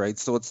 exchange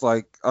rates. So it's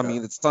like, I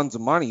mean, it's tons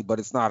of money, but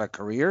it's not a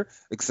career.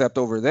 Except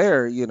over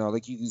there,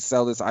 like you can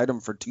sell this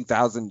item for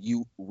 2,000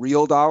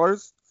 real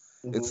dollars.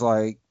 Mm-hmm. It's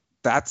like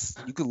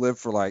you could live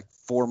for like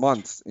 4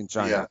 months in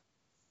China. Yeah.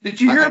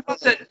 Did you hear about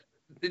that?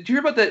 Did you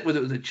hear about that?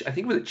 I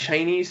think it was a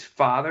Chinese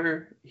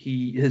father.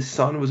 His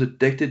son was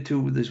addicted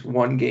to this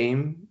one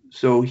game,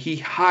 so he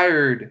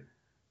hired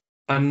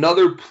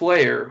another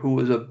player who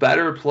was a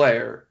better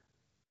player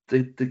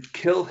to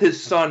kill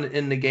his son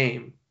in the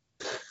game,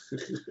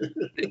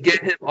 to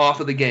get him off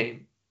of the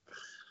game.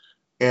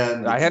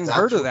 And I hadn't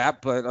heard of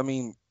that, but I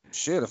mean,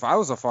 shit, if I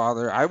was a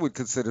father, I would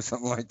consider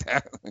something like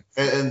that.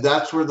 And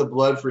that's where the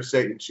blood for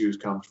Satan shoes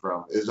comes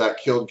from, is that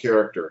killed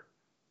character.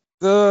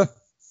 Oh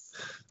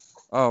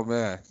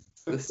man.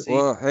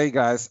 Well, hey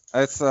guys,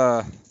 it's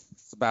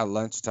about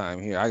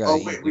lunchtime here. I gotta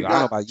eat. I don't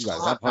know about you guys.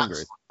 I'm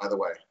hungry. By the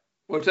way.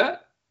 What's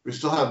that? We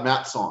still have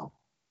Matt's song.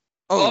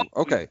 Oh,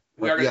 okay.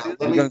 We are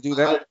gonna do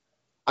that.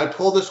 I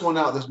pulled this one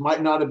out. This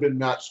might not have been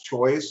Matt's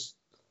choice,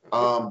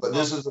 but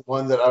this is the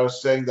one that I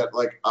was saying that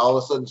like all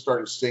of a sudden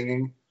started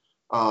singing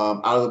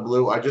out of the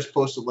blue. I just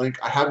posted a link.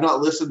 I have not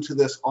listened to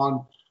this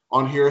on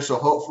here, so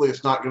hopefully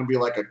it's not going to be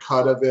like a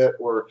cut of it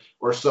or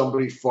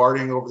somebody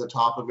farting over the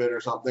top of it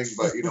or something.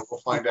 But we'll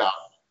find out.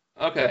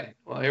 Okay,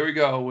 well here we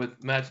go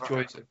with Matt's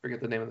choice. I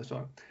forget the name of the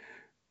song.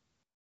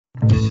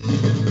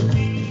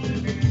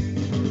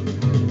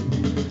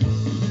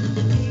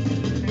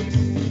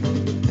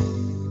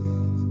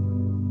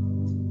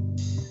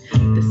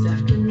 This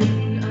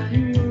afternoon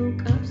I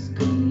woke up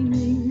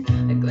screaming.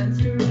 I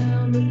glanced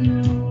around but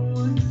no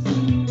one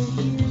seemed to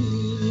hear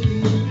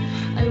me.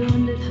 I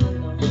wondered how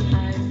long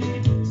I'd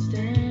been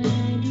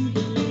standing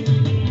here.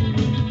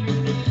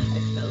 I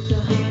felt a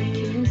hard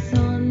kiss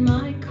on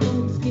my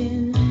cold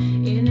skin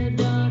in a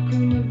dark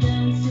room of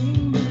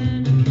dancing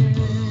mannequins.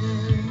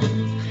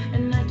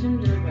 And I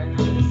turned around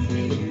to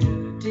see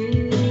you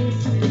disappear.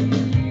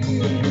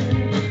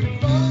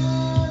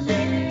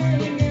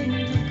 Falling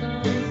into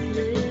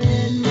conflict,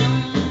 my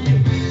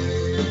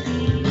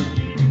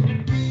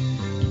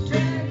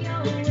drag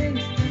your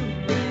wings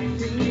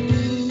through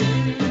my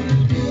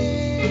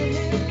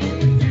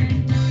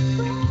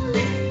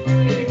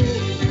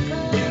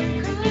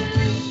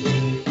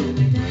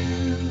fingertips,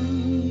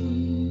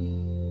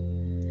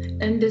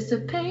 and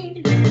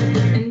dissipate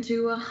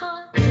into a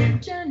hot,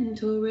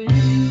 gentle rain.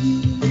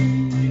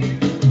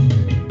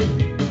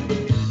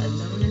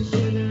 Alone and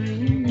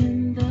shivering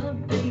in the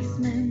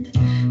basement,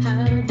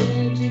 how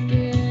did you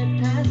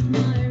get past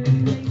my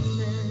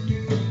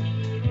replacement?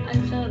 I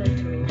thought I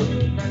told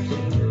you not to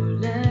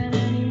let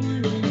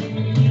anyone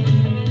in.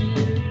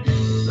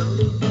 Float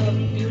above,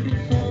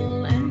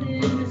 beautiful and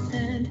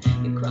innocent,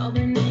 you crawl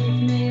beneath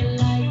me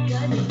like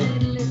a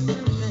deadly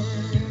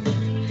serpent,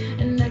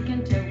 and I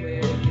can tell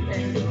where you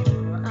end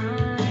or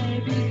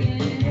I begin.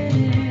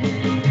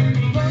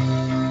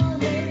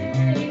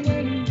 Falling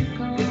into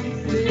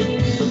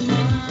conflict,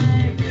 my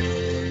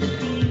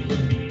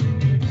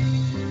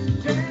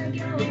drag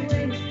your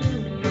wings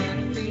through my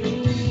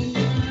fingertips,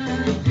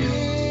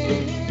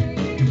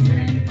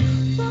 and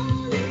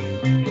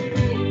falling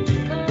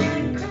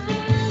come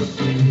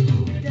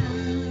crashing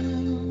down,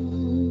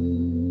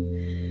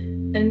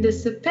 and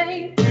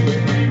dissipate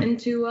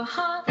into a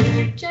hot,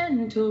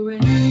 gentle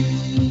rain.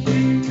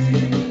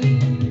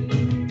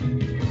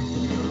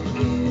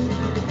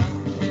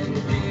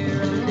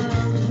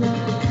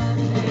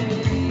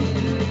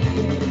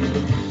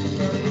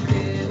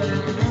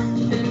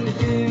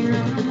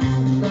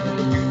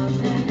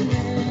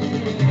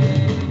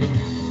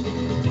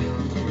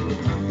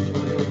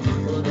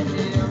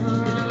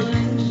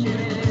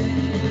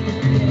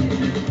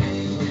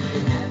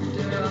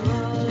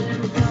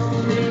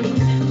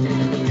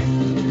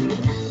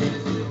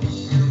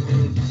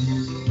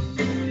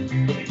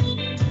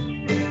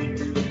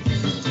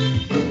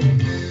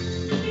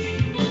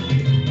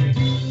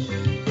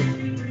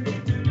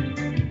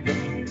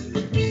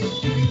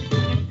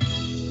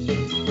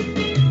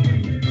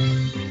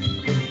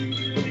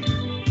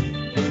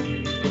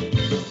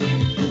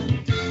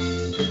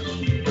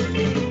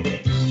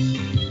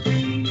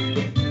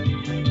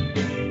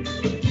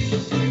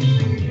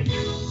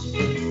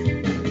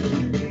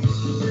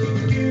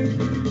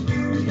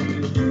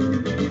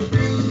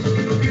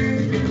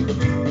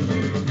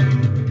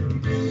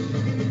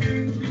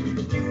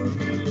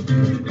 I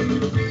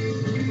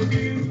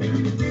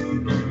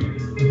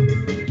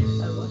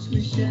watch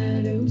my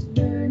shadows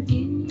burn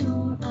in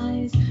your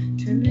eyes,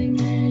 trembling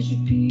as you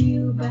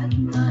peel back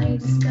my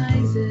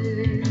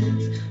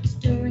disguises,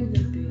 stirring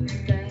the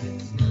beast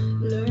that's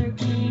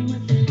lurking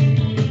within.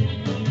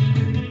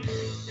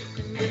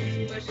 The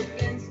lips brush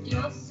against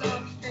your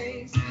soft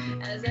face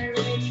as I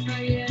reach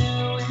for you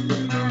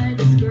in my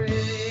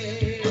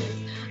disgrace.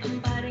 I'm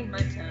biding my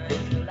time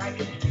till I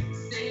can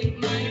sink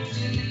my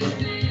teeth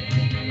in.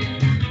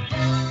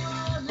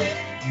 Falling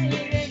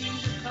angel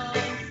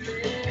comes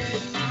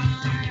in my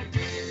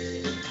way.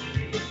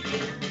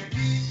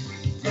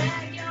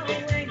 Drag your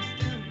wings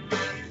through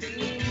my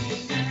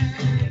fingertips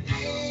and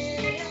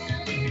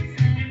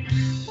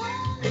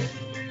falling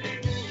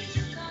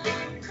angel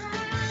come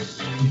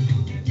crashing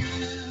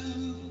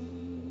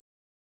down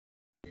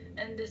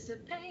and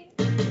dissipate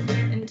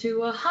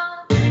into a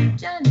hot,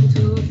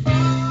 gentle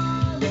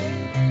falling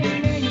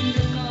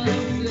angel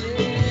comes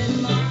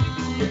in my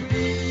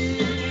wrist.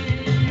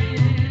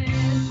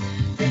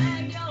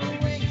 Drag your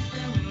wings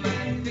through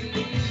my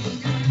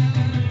fingertips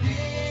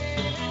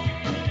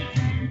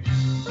and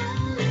falling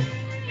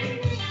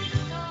angel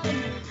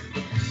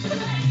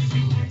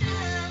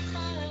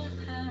come crashing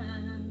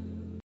down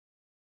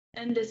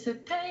and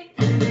dissipate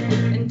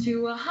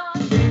into a hot,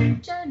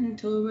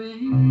 gentle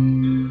rain.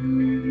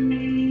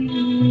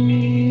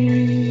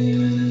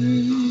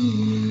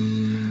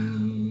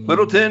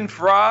 Little Tin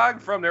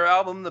Frog from their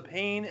album The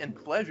Pain and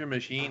Pleasure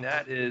Machine.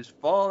 That is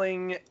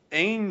Falling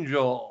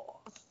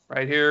Angel.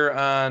 Right here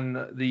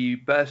on the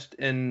best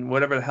in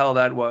whatever the hell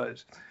that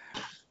was.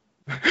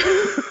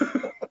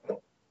 That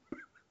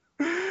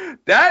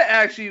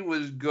actually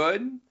was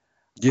good.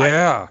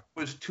 Yeah. It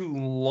was too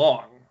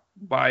long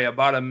by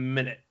about a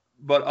minute.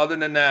 But other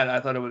than that,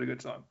 I thought it was a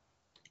good song.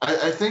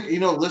 I think,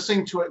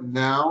 listening to it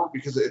now,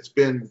 because it's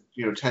been,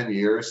 10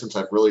 years since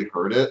I've really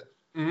heard it,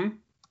 Mm-hmm.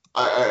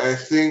 I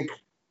think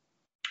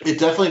it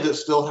definitely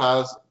still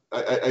has,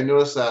 I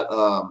noticed that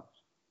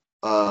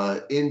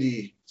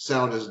indie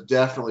sound is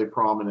definitely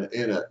prominent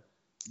in it.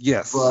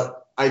 Yes.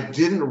 But I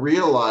didn't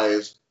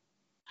realize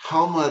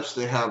how much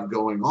they have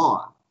going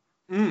on.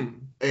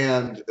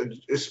 And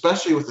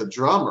especially with the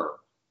drummer.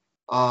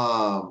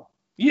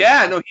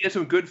 Yeah, no, he had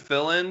some good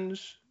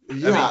fill-ins.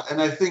 Yeah,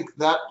 and I think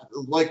that,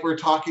 like we're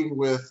talking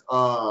with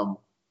Sound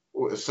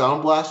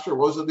Blaster,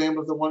 what was the name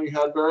of the one you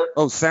had, Barrett?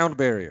 Oh, Sound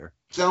Barrier.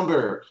 Sound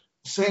Barrier.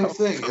 Same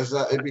thing, is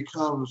that it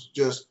becomes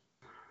just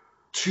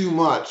too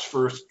much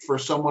for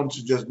someone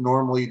to just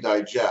normally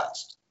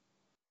digest.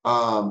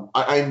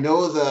 I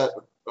know that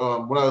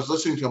when I was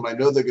listening to him, I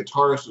know the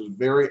guitarist was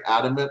very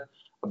adamant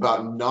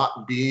about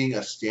not being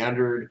a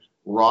standard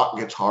rock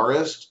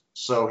guitarist,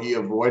 so he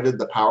avoided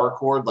the power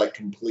chord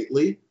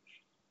completely.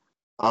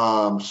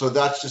 So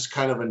that's just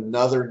kind of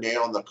another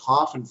nail in the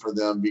coffin for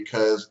them,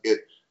 because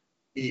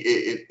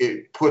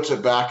it puts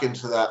it back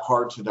into that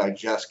hard to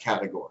digest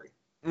category.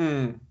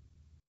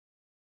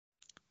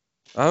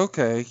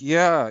 Okay.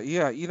 Yeah.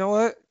 You know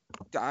what?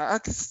 I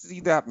can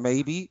see that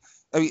maybe.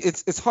 I mean,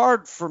 it's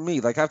hard for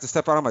me. I have to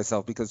step out of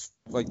myself because,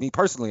 me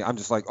personally, I'm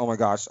just like, oh my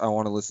gosh, I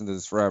want to listen to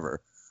this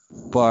forever.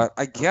 But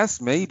I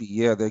guess maybe,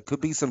 yeah, there could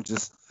be some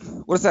just,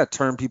 what is that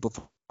term people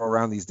throw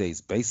around these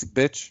days? Basic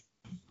bitch?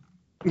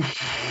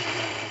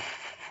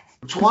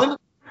 Which one?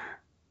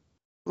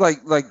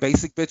 Like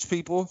basic bitch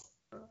people?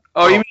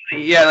 Oh, you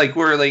mean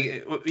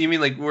you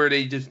mean where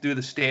they just do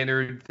the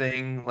standard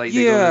thing, they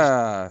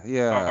Yeah.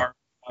 go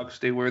to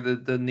they wear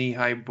the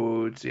knee-high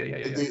boots. Yeah.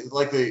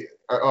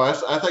 I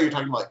thought you were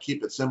talking about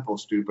keep it simple,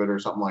 stupid, or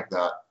something like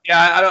that.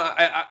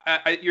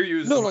 Yeah, you're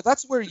using. No,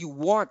 that's where you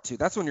want to.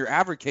 That's when you're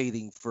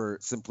advocating for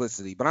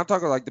simplicity. But I'm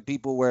talking the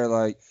people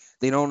where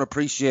they don't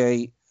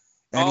appreciate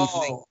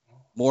anything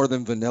more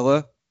than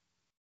vanilla.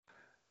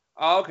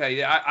 Oh, okay,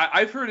 yeah,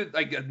 I've heard it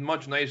a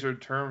much nicer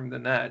term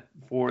than that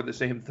for the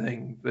same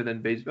thing, but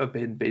then basic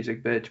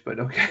bitch. But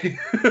okay,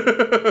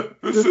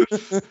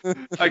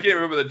 I can't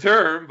remember the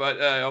term, but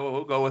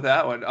we'll go with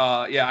that one.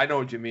 Yeah, I know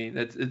what you mean.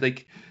 It's a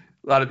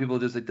lot of people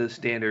just the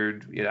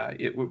standard,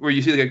 where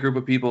you see a group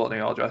of people and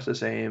they all dress the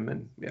same,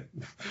 and yeah.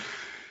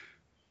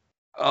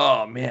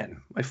 Oh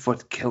man, my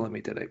foot's killing me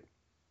today.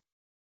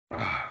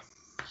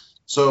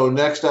 So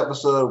next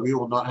episode, we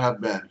will not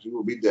have Ben. He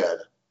will be dead.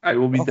 I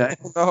will be dead.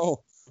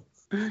 No.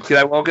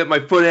 I won't get my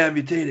foot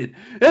amputated.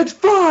 It's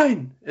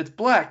fine. It's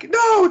black.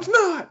 No, it's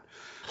not.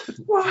 It's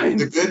fine.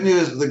 The good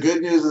news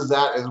is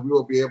that we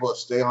will be able to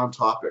stay on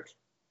topic.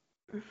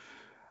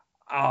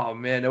 Oh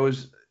man, it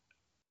was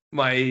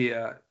my.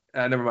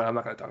 Never mind. I'm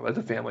not gonna talk about it. It's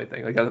a family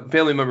thing. A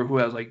family member who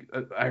has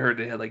I heard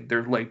they had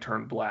their leg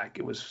turned black.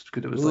 It was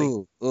because it was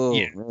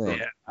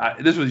yeah.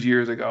 This was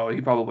years ago.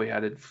 He probably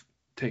had it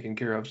taken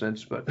care of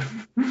since, but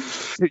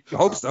I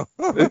hope so.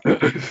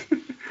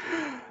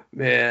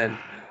 Man.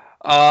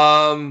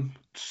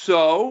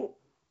 So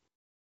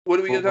what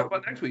are we gonna talk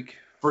about next week?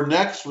 For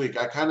next week,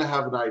 I kind of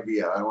have an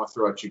idea. I want to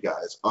throw at you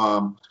guys.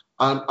 I'm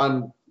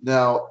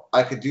now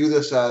I could do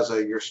this as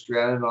you're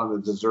stranded on a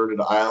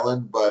deserted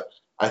island, but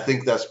I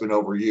think that's been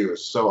overused.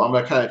 So I'm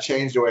gonna kind of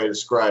change the way I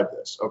describe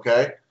this.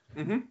 Okay.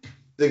 Mm-hmm.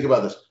 Think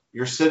about this.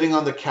 You're sitting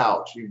on the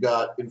couch. You've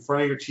got in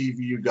front of your TV,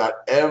 you've got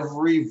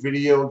every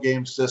video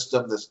game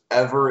system that's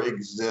ever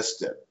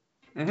existed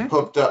Mm-hmm.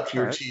 hooked up to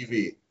your Right.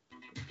 TV.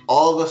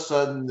 All of a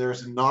sudden,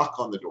 there's a knock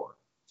on the door.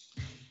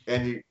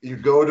 And you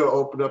go to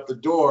open up the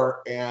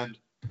door, and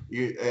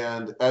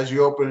as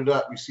you open it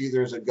up, you see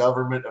there's a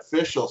government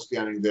official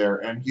standing there,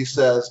 and he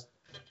says,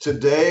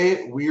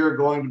 "Today we are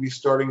going to be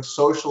starting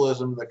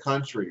socialism in the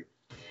country.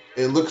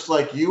 It looks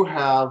like you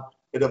have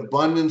an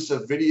abundance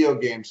of video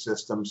game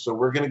systems, so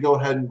we're going to go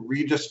ahead and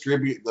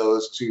redistribute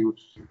those to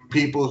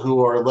people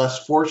who are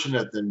less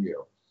fortunate than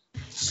you.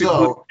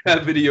 So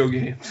Have video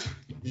games.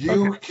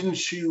 you can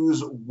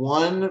choose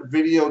one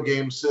video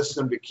game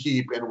system to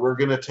keep, and we're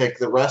going to take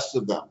the rest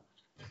of them.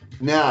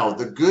 Now,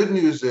 the good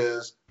news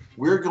is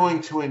we're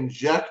going to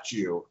inject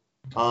you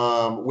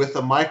with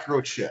a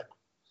microchip.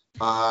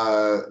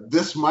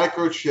 This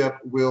microchip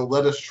will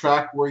let us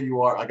track where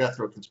you are. I got to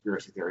throw a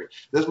conspiracy theory.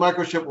 This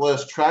microchip will let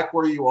us track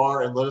where you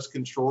are and let us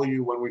control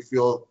you when we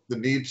feel the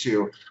need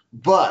to.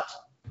 But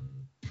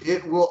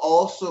it will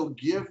also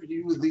give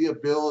you the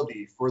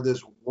ability for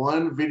this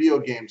one video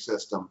game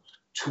system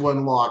to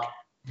unlock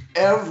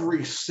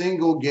every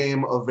single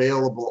game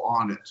available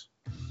on it.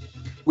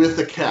 With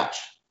a catch.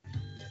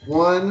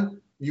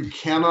 One, you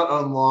cannot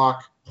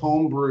unlock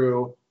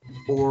homebrew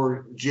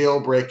or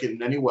jailbreak it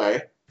in any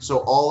way. So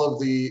all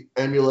of the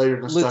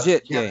emulators and stuff.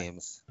 Legit you can't-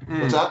 games.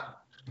 What's that?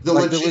 The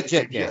Like the legit,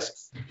 legit game,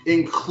 yes. games.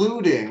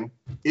 Including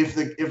if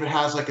it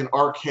has like an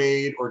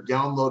arcade or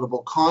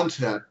downloadable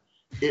content,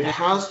 it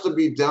has to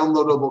be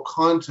downloadable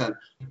content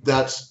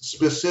that's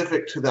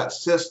specific to that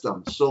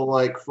system. So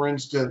like for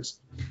instance,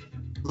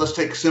 let's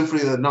take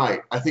Symphony of the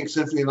Night. I think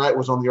Symphony of the Night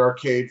was on the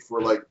arcade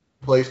for like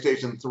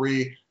PlayStation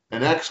 3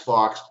 and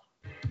Xbox,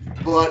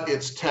 but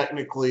it's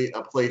technically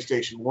a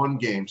PlayStation 1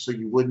 game, so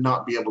you would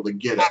not be able to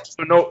get it.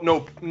 So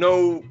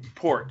no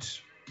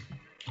ports.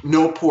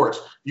 No ports.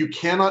 You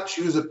cannot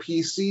choose a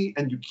PC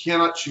and you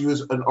cannot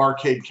choose an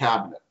arcade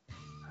cabinet.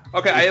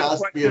 Okay, It I have a has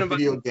to be question a about.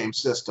 video game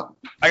system.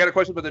 I got a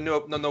question about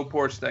the no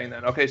ports thing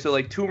then. Okay, so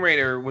like Tomb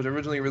Raider was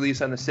originally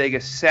released on the Sega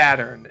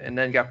Saturn and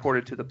then got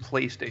ported to the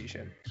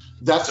PlayStation.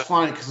 That's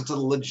fine because it's a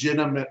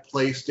legitimate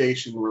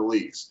PlayStation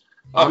release.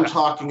 I'm Okay.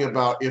 talking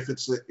about if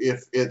it's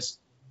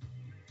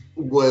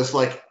was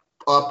like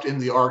upped in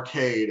the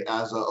arcade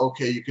as a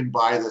okay, you can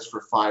buy this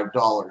for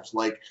 $5.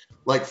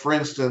 Like for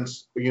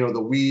instance, the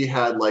Wii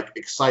had like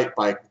Excite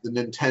Bike, the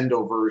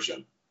Nintendo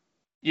version.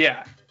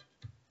 Yeah.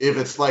 If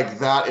it's like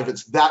that, if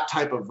it's that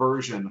type of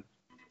version,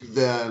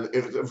 then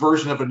if it's a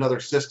version of another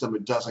system,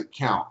 it doesn't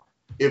count.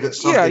 If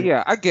it's something,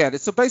 Yeah, I get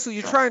it. So basically,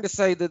 you're trying to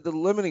say that the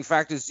limiting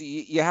factor is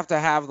you have to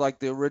have like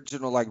the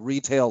original like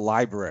retail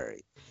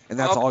library, and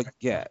that's all you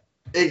get.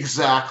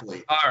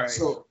 exactly. All right.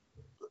 So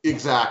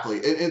exactly,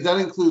 and that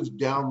includes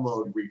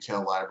download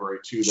retail library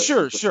too.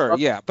 Sure,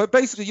 yeah. But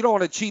basically, you don't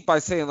want to cheat by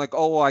saying like,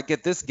 oh, well, I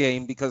get this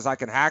game because I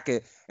can hack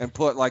it and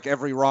put like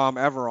every ROM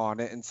ever on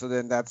it, and so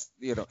then that's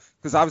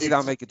because obviously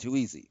that'll make it too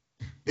easy.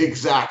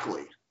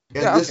 Exactly.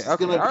 And Yeah, this okay, is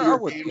going to okay. be I your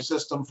would game get-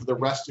 system for the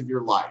rest of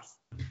your life.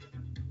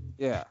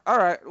 Yeah. All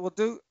right. Well,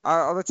 dude,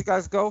 I'll let you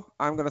guys go.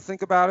 I'm gonna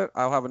think about it.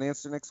 I'll have an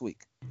answer next week.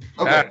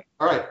 Okay.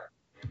 All right.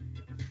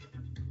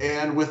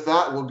 And with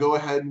that, we'll go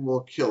ahead and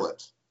we'll kill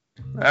it.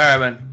 All right, man.